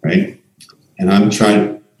 right? And I'm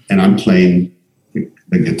playing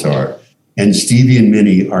the guitar. And Stevie and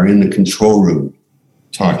Minnie are in the control room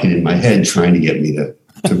talking in my head, trying to get me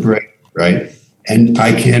to break, right? And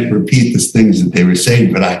I can't repeat the things that they were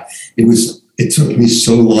saying, but it took me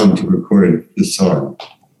so long to record this song.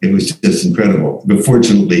 It was just incredible. But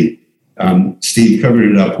fortunately, Steve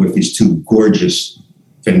covered it up with these 2 gorgeous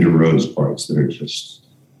Fender Rhodes parts that are just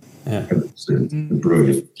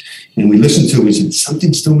brilliant. And we listened to it, we said,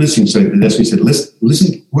 something's still missing. So we said,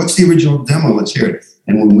 listen, what's the original demo? Let's hear it.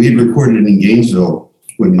 And when we had recorded it in Gainesville,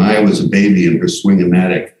 when Maya was a baby in her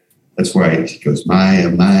Swing-O-Matic, that's why she goes,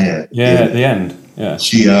 Maya. Yeah, at the end. Yeah.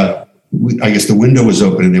 She, I guess the window was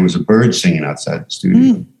open and there was a bird singing outside the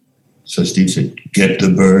studio. So Steve said, get the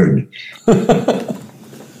bird.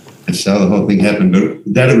 That's how the whole thing happened. But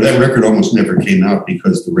that record almost never came out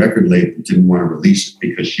because the record label didn't want to release it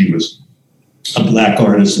because she was a black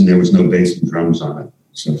artist and there was no bass and drums on it.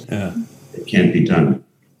 So it can't be done.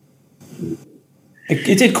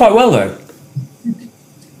 It did quite well, though.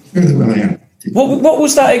 Fairly well, yeah. What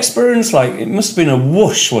was that experience like? It must have been a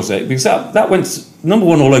whoosh, was it? Because that went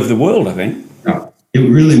 #1 all over the world, I think. No, it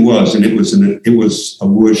really was, and it was a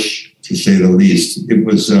whoosh to say the least. It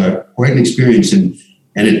was quite an experience, and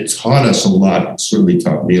it taught us a lot. It certainly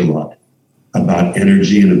taught me a lot about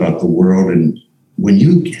energy and about the world. And when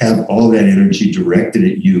you have all that energy directed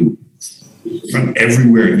at you from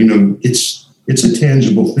everywhere, it's a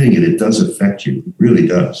tangible thing, and it does affect you. It really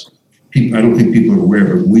does. I don't think people are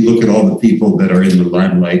aware, but we look at all the people that are in the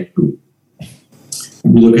limelight.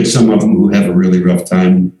 We look at some of them who have a really rough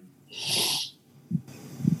time,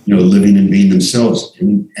 living and being themselves.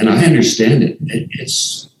 And I understand it.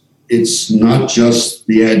 It's not just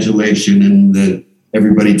the adulation and the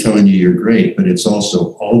everybody telling you you're great, but it's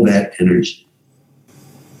also all that energy.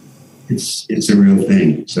 It's a real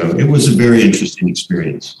thing. So it was a very interesting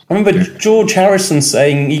experience. I remember George Harrison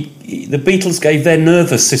saying the Beatles gave their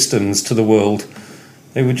nervous systems to the world.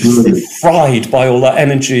 They were just fried by all that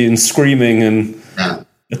energy and screaming and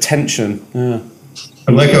attention. Yeah.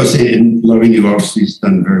 But like I was saying, Loving You obviously has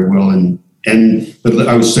done very well, but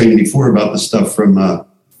I was saying before about the stuff from the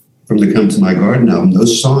Come to My Garden album.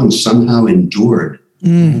 Those songs somehow endured,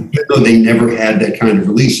 even though they never had that kind of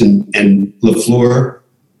release. And LaFleur,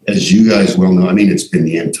 as you guys well know, I mean, it's been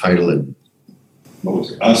the end title in what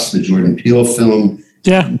was it, Us, the Jordan Peele film.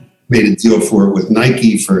 Yeah. Made a deal for it with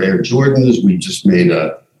Nike for Air Jordans. We just made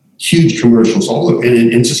a huge commercials, and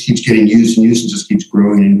it just keeps getting used and just keeps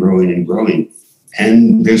growing and growing and growing.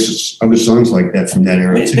 And there's other songs like that from that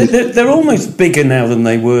era too. They're almost bigger now than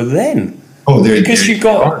they were then. Oh, because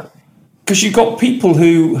you've got people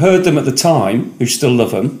who heard them at the time who still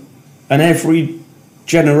love them, and every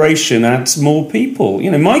generation adds more people.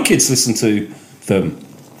 You know, my kids listen to them.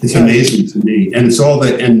 It's amazing to me, and it's all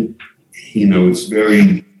that, and you know, it's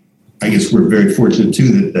very. I guess we're very fortunate too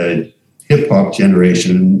that the hip hop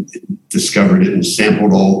generation discovered it and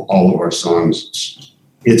sampled all of our songs.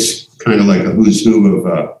 It's kind of like a who's who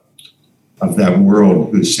of that world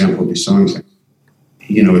who sampled these songs.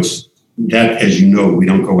 You know, it's that, as you know, we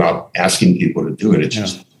don't go out asking people to do it. It's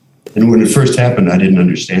just, and when it first happened, I didn't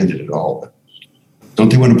understand it at all. But don't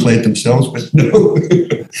they want to play it themselves? But no.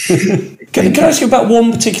 Can I ask you about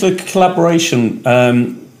one particular collaboration?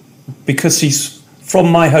 Because he's from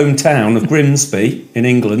my hometown of Grimsby in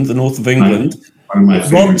England, the north of England.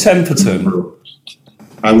 Rod Temperton.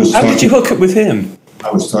 How did you hook up with him? I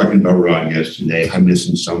was talking about Rod yesterday. I miss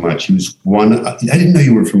him so much. He was one. I didn't know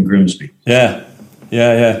you were from Grimsby. Yeah.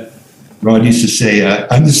 Rod used to say,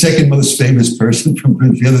 I'm the second most famous person from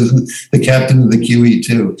Grimsby, other than the captain of the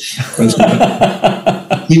QE2.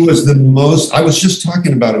 He was the most, I was just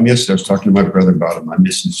talking about him yesterday. I was talking to my brother about him. I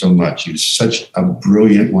miss him so much. He was such a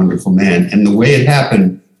brilliant, wonderful man. And the way it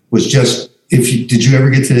happened was just, did you ever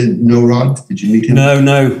get to know Rod? Did you meet him?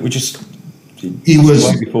 No. He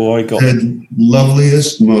was before I got the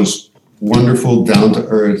loveliest, most wonderful,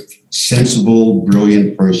 down-to-earth, sensible,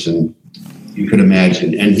 brilliant person you could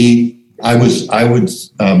imagine. And I was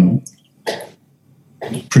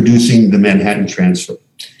producing the Manhattan Transfer,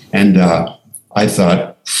 and I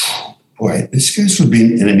thought, boy, this guy would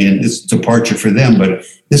be, and I mean, it's a departure for them, but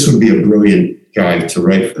this would be a brilliant guy to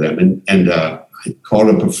write for them. And I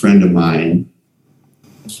called up a friend of mine.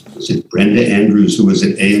 Was it Brenda Andrews, who was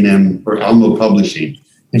at A&M or Almo Publishing?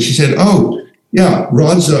 And she said, "Oh, yeah,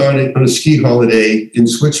 Rod's on a ski holiday in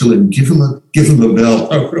Switzerland. Give him a bell."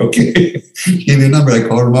 Oh, okay. She gave me a number. I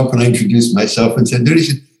called him up and I introduced myself and said, "Dude," he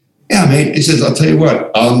said, "Yeah, mate." He says, "I'll tell you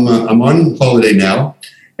what, I'm on holiday now,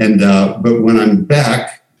 and but when I'm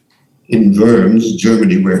back in Worms,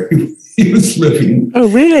 Germany, where he was living." Oh,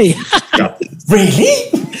 really? Yeah. Really?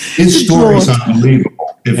 His story is unbelievable.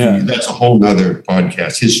 That's a whole nother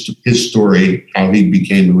podcast. His story, how he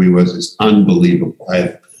became who he was, is unbelievable.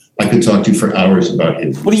 I could talk to you for hours about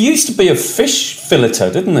him. Well, he used to be a fish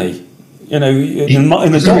filleter, didn't he? You know, in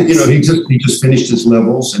the docks. You know, he just finished his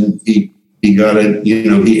levels, and he got it. You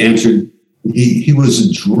know, he answered. He was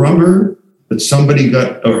a drummer, but somebody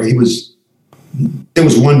got, or he was. There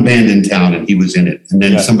was one band in town, and he was in it. And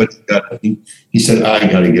then somebody he said, "I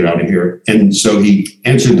got to get out of here." And so he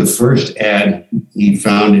answered the first ad he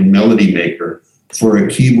found in Melody Maker for a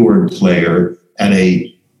keyboard player at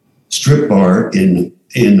a strip bar in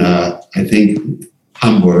I think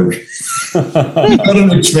Hamburg. He got on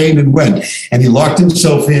a train and went. And he locked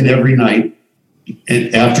himself in every night,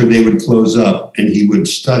 and after they would close up, and he would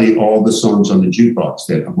study all the songs on the jukebox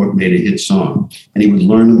what made a hit song. And he would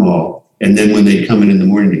learn them all. And then when they'd come in the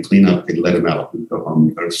morning to clean up, they'd let him out and go home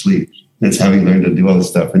and go to sleep. That's how he learned to do all this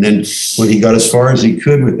stuff. And then when he got as far as he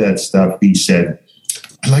could with that stuff, he said,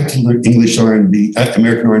 "I'd like to learn English R&B,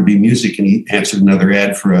 American R&B music." And he answered another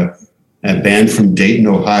ad for a band from Dayton,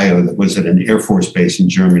 Ohio, that was at an Air Force base in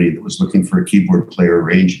Germany that was looking for a keyboard player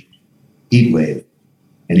arranging Heatwave.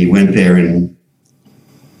 And he went there and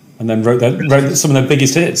then wrote some of their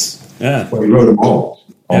biggest hits. Yeah. Well, he wrote them all.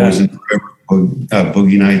 Always in Forever.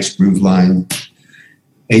 Boogie Nights, Groove Line,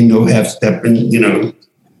 Ain't No Half Step, and you know,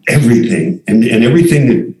 everything, and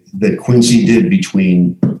everything that Quincy did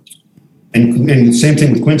between, and the same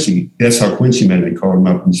thing with Quincy. That's how Quincy met him. He called him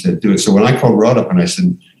up and said, "Do it." So when I called Rod up and I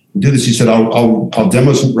said, "Do this," he said, "I'll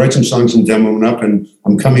write some songs and demo them up, and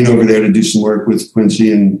I'm coming over there to do some work with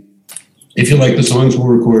Quincy, and if you like the songs, we'll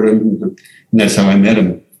record them." And that's how I met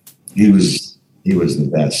him. He was the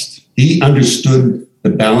best. He understood the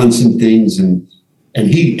balance in things, and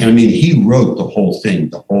he wrote the whole thing,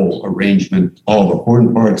 the whole arrangement, all the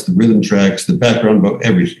horn parts, the rhythm tracks, the background,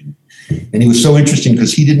 everything. And he was so interesting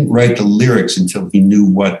because he didn't write the lyrics until he knew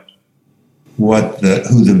who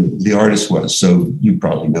the artist was. So you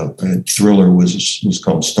probably know Thriller was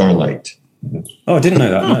called Starlight, Oh, I didn't know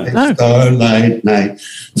that. No. Starlight night,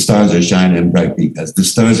 the stars are shining bright because the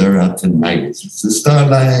stars are out tonight. It's the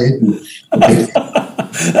starlight.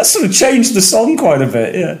 That sort of changed the song quite a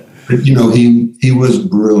bit, yeah. But, you know, he was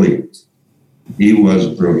brilliant. He was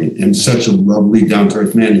brilliant and such a lovely,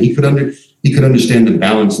 down-to-earth man. He could understand the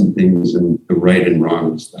balance and things and the right and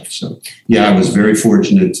wrong and stuff. So, yeah, I was very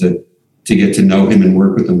fortunate to get to know him and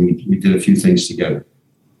work with him. We did a few things together.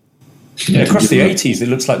 Yeah, across the 80s, it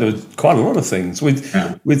looks like there was quite a lot of things with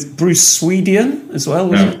Bruce Swedian as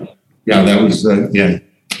well. Yeah, that was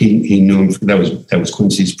He knew him. That was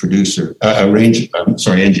Quincy's producer,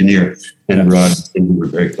 engineer, and Rod and we were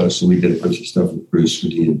very close. So we did a bunch of stuff with Bruce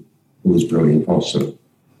Swedian, who was brilliant also.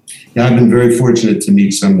 Yeah, I've been very fortunate to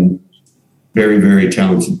meet some very, very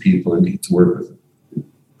talented people and get to work with them.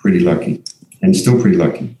 Pretty lucky, and still pretty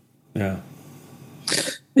lucky. Yeah.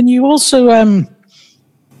 And you also,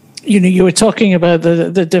 you were talking about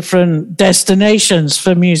the different destinations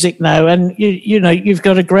for music now, and you've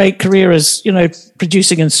got a great career as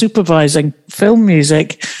producing and supervising film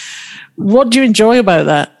music. What do you enjoy about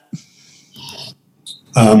that?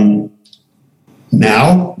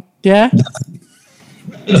 Now, yeah,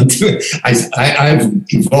 I've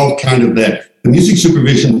evolved kind of that. The music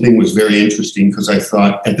supervision thing was very interesting because I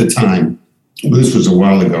thought at the time, this was a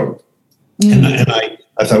while ago, and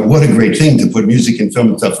I thought, what a great thing to put music in film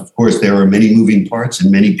and stuff. Of course, there are many moving parts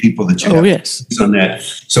and many people that you have on that.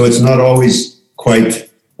 So it's not always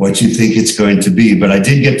quite what you think it's going to be. But I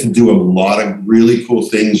did get to do a lot of really cool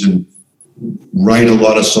things and write a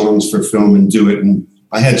lot of songs for film and do it. And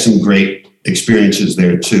I had some great experiences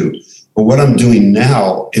there too. But what I'm doing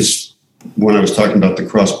now is, when I was talking about the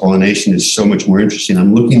cross-pollination, is so much more interesting.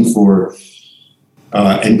 I'm looking for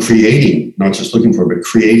and creating, not just looking for, but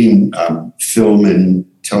creating film and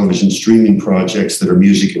television streaming projects that are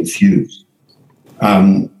music infused.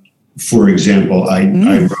 For example, I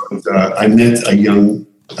met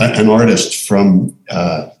an artist from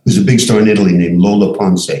who's a big star in Italy named Lola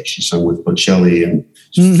Ponce. She sung with Bocelli and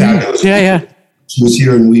fabulous. Yeah. She was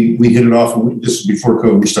here and we hit it off. And this was before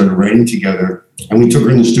COVID. We started writing together, and we took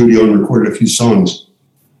her in the studio and recorded a few songs.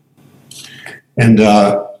 And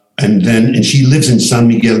she lives in San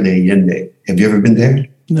Miguel de Allende. Have you ever been there?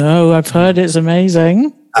 No, I've heard it's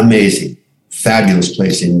amazing. Amazing. Fabulous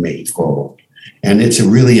place in Mexico. And it's a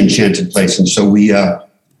really enchanted place. And so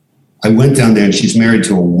I went down there, and she's married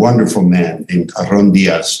to a wonderful man named Aron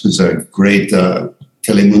Diaz, who's a great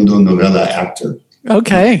Telemundo novela actor.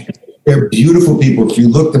 Okay. They're beautiful people. If you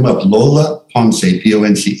look them up, Lola Ponce,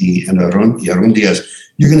 Ponce, and Aron Diaz,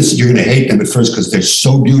 you're gonna hate them at first because they're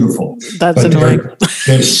so beautiful. That's annoying.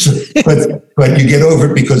 But you get over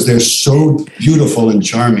it because they're so beautiful and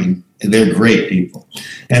charming, and they're great people.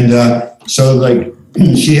 And so, like,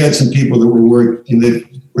 she had some people that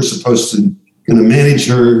were supposed to manage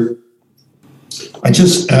her.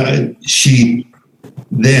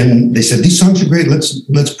 Then they said, these songs are great.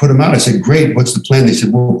 Let's put them out. I said, great. What's the plan? They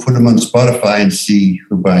said, we'll put them on Spotify and see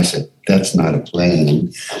who buys. I said, that's not a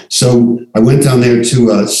plan. So I went down there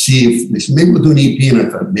to see if they said, maybe we'll do an EP. And I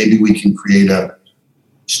thought maybe we can create a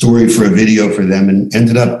story for a video for them, and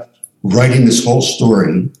ended up writing this whole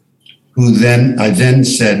story. I then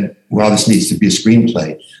said, well, this needs to be a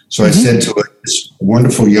screenplay. So I said to this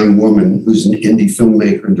wonderful young woman who's an indie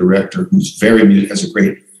filmmaker and director who's has a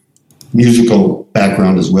great musical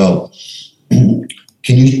background as well. Can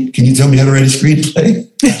you tell me how to write a screenplay?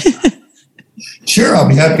 Sure, I'll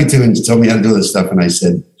be happy to. And she told me how to do this stuff. And I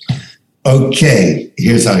said, okay,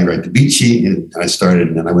 here's how you write the beat sheet. And I started,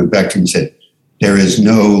 and then I went back to him and said, there is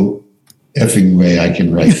no effing way I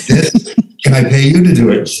can write this. Can I pay you to do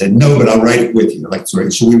it? She said, no, but I'll write it with you.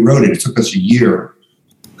 So we wrote it. It took us a year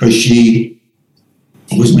because she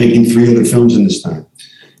was making 3 other films in this time.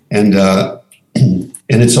 And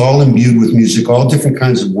it's all imbued with music, all different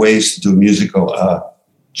kinds of ways to do a musical.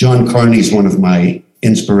 John Carney's one of my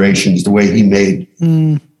inspirations, the way he made,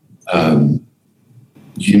 the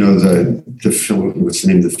film, what's the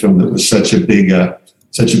name of the film that was such a big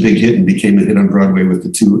hit and became a hit on Broadway with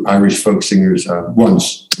the 2 Irish folk singers,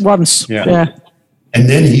 Once. Yeah. And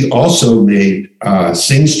then he also made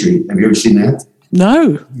Sing Street. Have you ever seen that?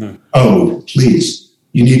 No. Oh, please.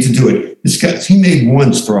 You need to do it. This guy, he made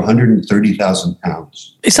Once for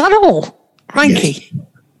 £130,000. Is that all? Cranky. Yes.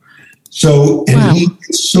 So, and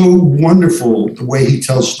it's so wonderful the way he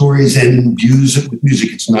tells stories and imbues it with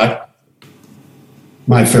music. It's not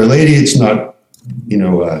My Fair Lady. It's not,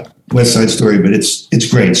 West Side Story, but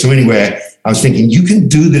it's great. So anyway, I was thinking you can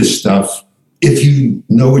do this stuff if you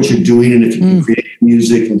know what you're doing and if you can create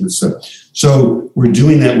music and stuff. So we're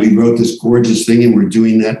doing that. We wrote this gorgeous thing, and we're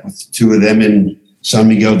doing that with the 2 of them in San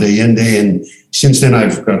Miguel de Allende. And since then,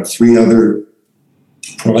 I've got 3 other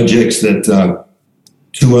projects that,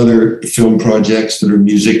 2 other film projects that are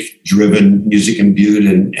music driven, music imbued,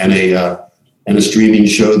 and a streaming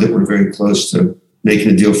show that we're very close to making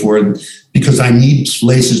a deal for. Because I need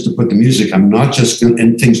places to put the music. I'm not just going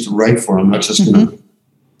and things to write for. I'm not just going to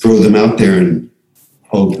throw them out there and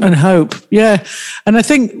hope. And hope, yeah. And I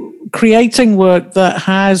think creating work that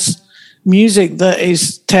has music that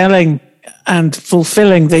is telling and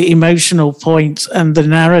fulfilling the emotional points and the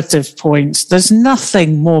narrative points, there's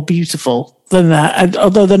nothing more beautiful than that. And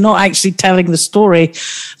although they're not actually telling the story,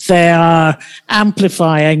 they are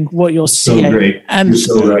amplifying what you're seeing. So great. And you're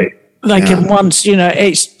so right. Like in once,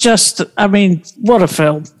 it's just, I mean, what a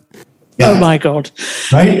film. Yeah. Oh my God.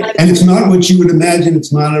 Right? And it's not what you would imagine.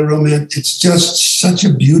 It's not a romance. It's just such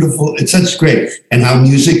a beautiful, it's such great. And how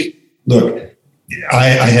music, look, I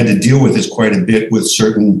had to deal with this quite a bit with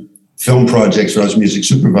certain film projects where I was music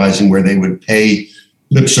supervising, where they would pay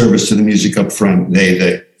lip service to the music up front.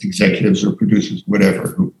 The executives or producers, whatever,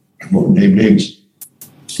 who I won't name names.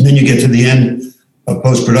 And then you get to the end of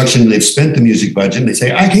post-production, they've spent the music budget, and they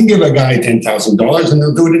say, I can give a guy $10,000 and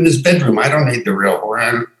they'll do it in his bedroom. I don't need the real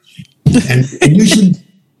horror. And you should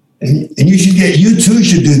you too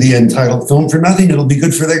should do the end title film for nothing. It'll be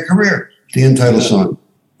good for their career. The end title song.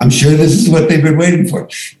 I'm sure this is what they've been waiting for.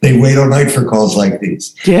 They wait all night for calls like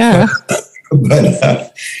these. Yeah.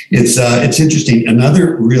 But it's interesting.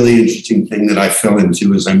 Another really interesting thing that I fell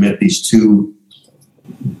into is I met these 2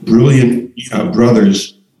 brilliant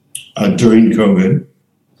brothers during COVID.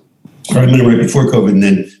 Or I met them right before COVID, and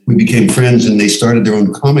then we became friends, and they started their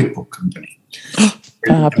own comic book company.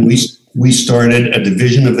 And we started a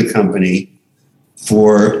division of the company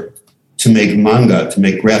to make manga, to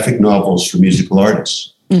make graphic novels for musical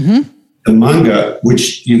artists. Mm-hmm. The manga,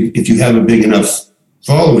 which if you have a big enough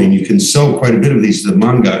following, you can sell quite a bit of these. The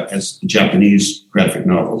manga, as the Japanese graphic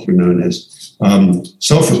novels are known as,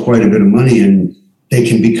 sell for quite a bit of money, and they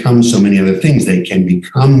can become so many other things. They can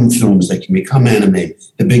become films. They can become anime.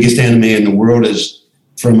 The biggest anime in the world is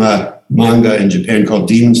from a manga in Japan called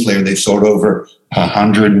Demon Slayer. They've sold over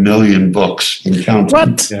 100 million books and counting.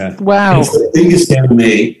 What? Yeah. Wow. It's the biggest anime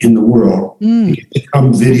in the world. It can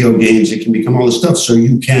become video games. It can become all this stuff. So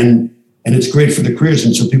you can, and it's great for the careers.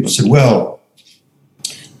 And so people said, well,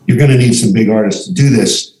 you're going to need some big artists to do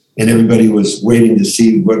this. And everybody was waiting to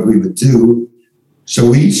see what we would do. So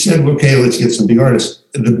we said, okay, let's get some big artists.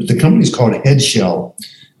 The company's called Headshell.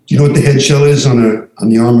 Do you know what the headshell is on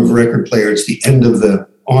the arm of a record player? It's the end of the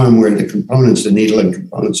arm where the components, the needle and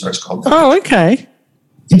components are. It's called. Oh, okay.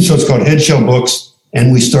 And so it's called Headshell Books.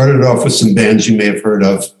 And we started off with some bands you may have heard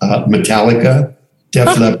of: Metallica,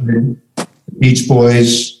 Def Leppard, Beach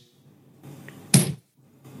Boys.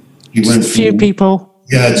 A few people.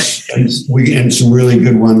 Yeah, and some really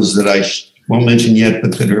good ones that I won't mention yet,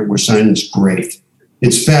 but that we're signing. It's great.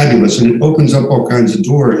 It's fabulous, and it opens up all kinds of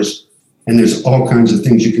doors. And there's all kinds of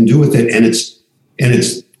things you can do with it. And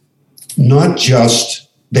it's not just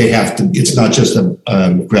it's not just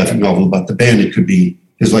a graphic novel about the band. It could be,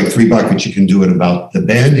 there's like 3 buckets. You can do it about the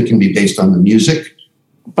band. It can be based on the music.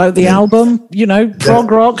 About the album,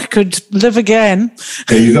 prog rock could live again.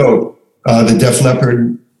 There you go. The Def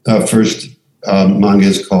Leppard first manga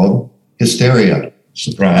is called Hysteria.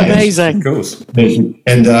 Surprise. Amazing. Of course.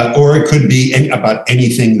 And, or it could be about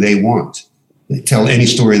anything they want. They tell any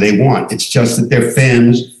story they want. It's just that their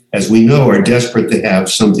fans, as we know, are desperate to have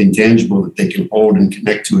something tangible that they can hold and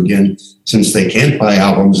connect to again, since they can't buy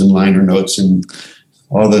albums and liner notes and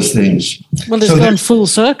all those things. Well, it's gone full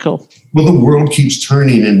circle. Well, the world keeps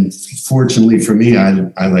turning, and fortunately for me, I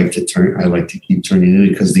like to keep turning in it,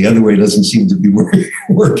 because the other way doesn't seem to be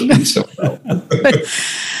working so well.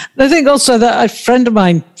 I think also that a friend of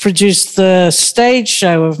mine produced the stage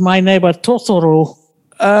show of My Neighbor Totoro.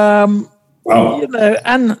 Wow.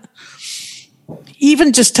 And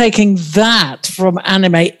even just taking that from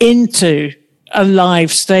anime into a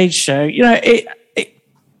live stage show,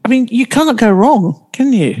 I mean, you can't go wrong,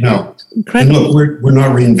 can you? No. Incredible. And look, we're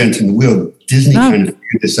not reinventing the wheel. Disney kind of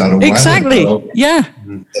figured this out a while ago. Yeah.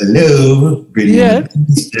 Hello. Yeah.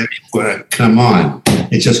 Come on.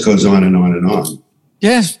 It just goes on and on and on.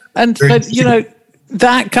 Yeah. But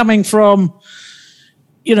that coming from,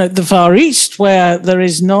 the Far East, where there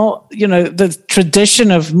is not, the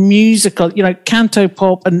tradition of musical, canto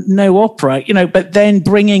pop and no opera, but then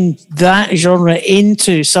bringing that genre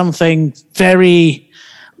into something very,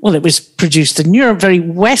 well, it was produced in Europe, very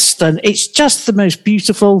Western. It's just the most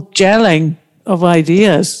beautiful gelling of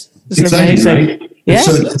ideas. It's exactly, amazing. Right? Yeah.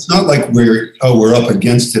 So it's not like we're up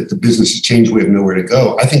against it. The business has changed. We have nowhere to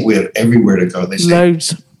go. I think we have everywhere to go. They say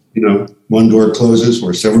loads. one door closes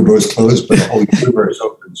or several doors close, but the whole universe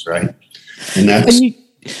opens, right? And that's and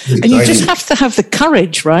you just have to have the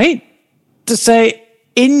courage, right, to say,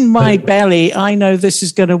 in my belly, I know this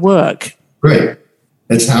is going to work. Right.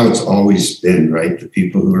 That's how it's always been, right? The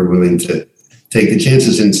people who are willing to take the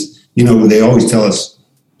chances, and they always tell us,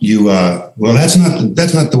 well, that's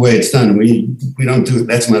not the way it's done. We don't do it.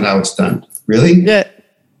 That's not how it's done. Really?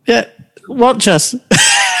 Yeah. Watch us.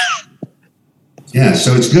 Yeah.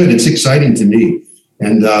 So it's good. It's exciting to me,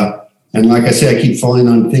 and like I say, I keep falling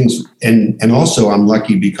on things, and also I'm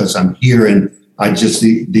lucky because I'm here, and I just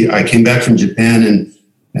I came back from Japan,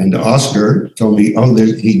 and Oscar told me,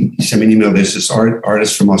 he sent me an email. There's this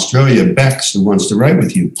artist from Australia, Bex, who wants to write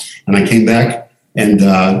with you, and I came back and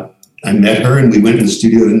I met her, and we went to the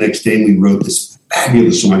studio the next day, and we wrote this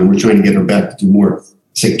fabulous song, and we're trying to get her back to do more.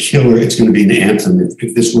 It's a killer. It's going to be an anthem.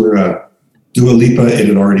 If this were Dua Lipa,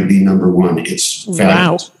 it'd already be number one. It's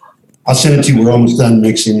fabulous. Wow. I'll send it to you. We're almost done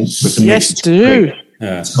mixing with the mix. Yes, do.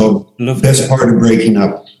 Yeah. So best part of breaking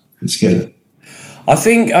up. It's good. I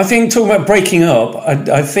think talking about breaking up,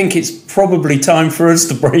 I think it's probably time for us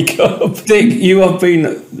to break up. Dick, you have been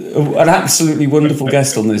an absolutely wonderful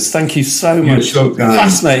guest on this. Thank you so much. You're so kind.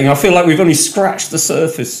 Fascinating. I feel like we've only scratched the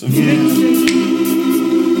surface of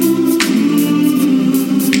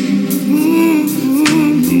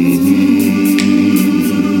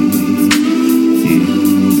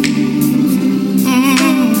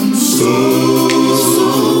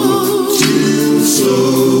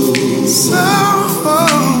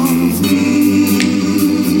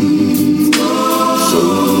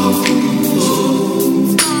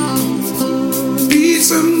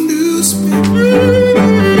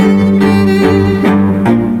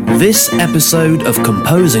This episode of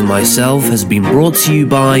Composing Myself has been brought to you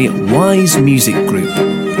by Wise Music Group.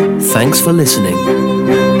 Thanks for listening.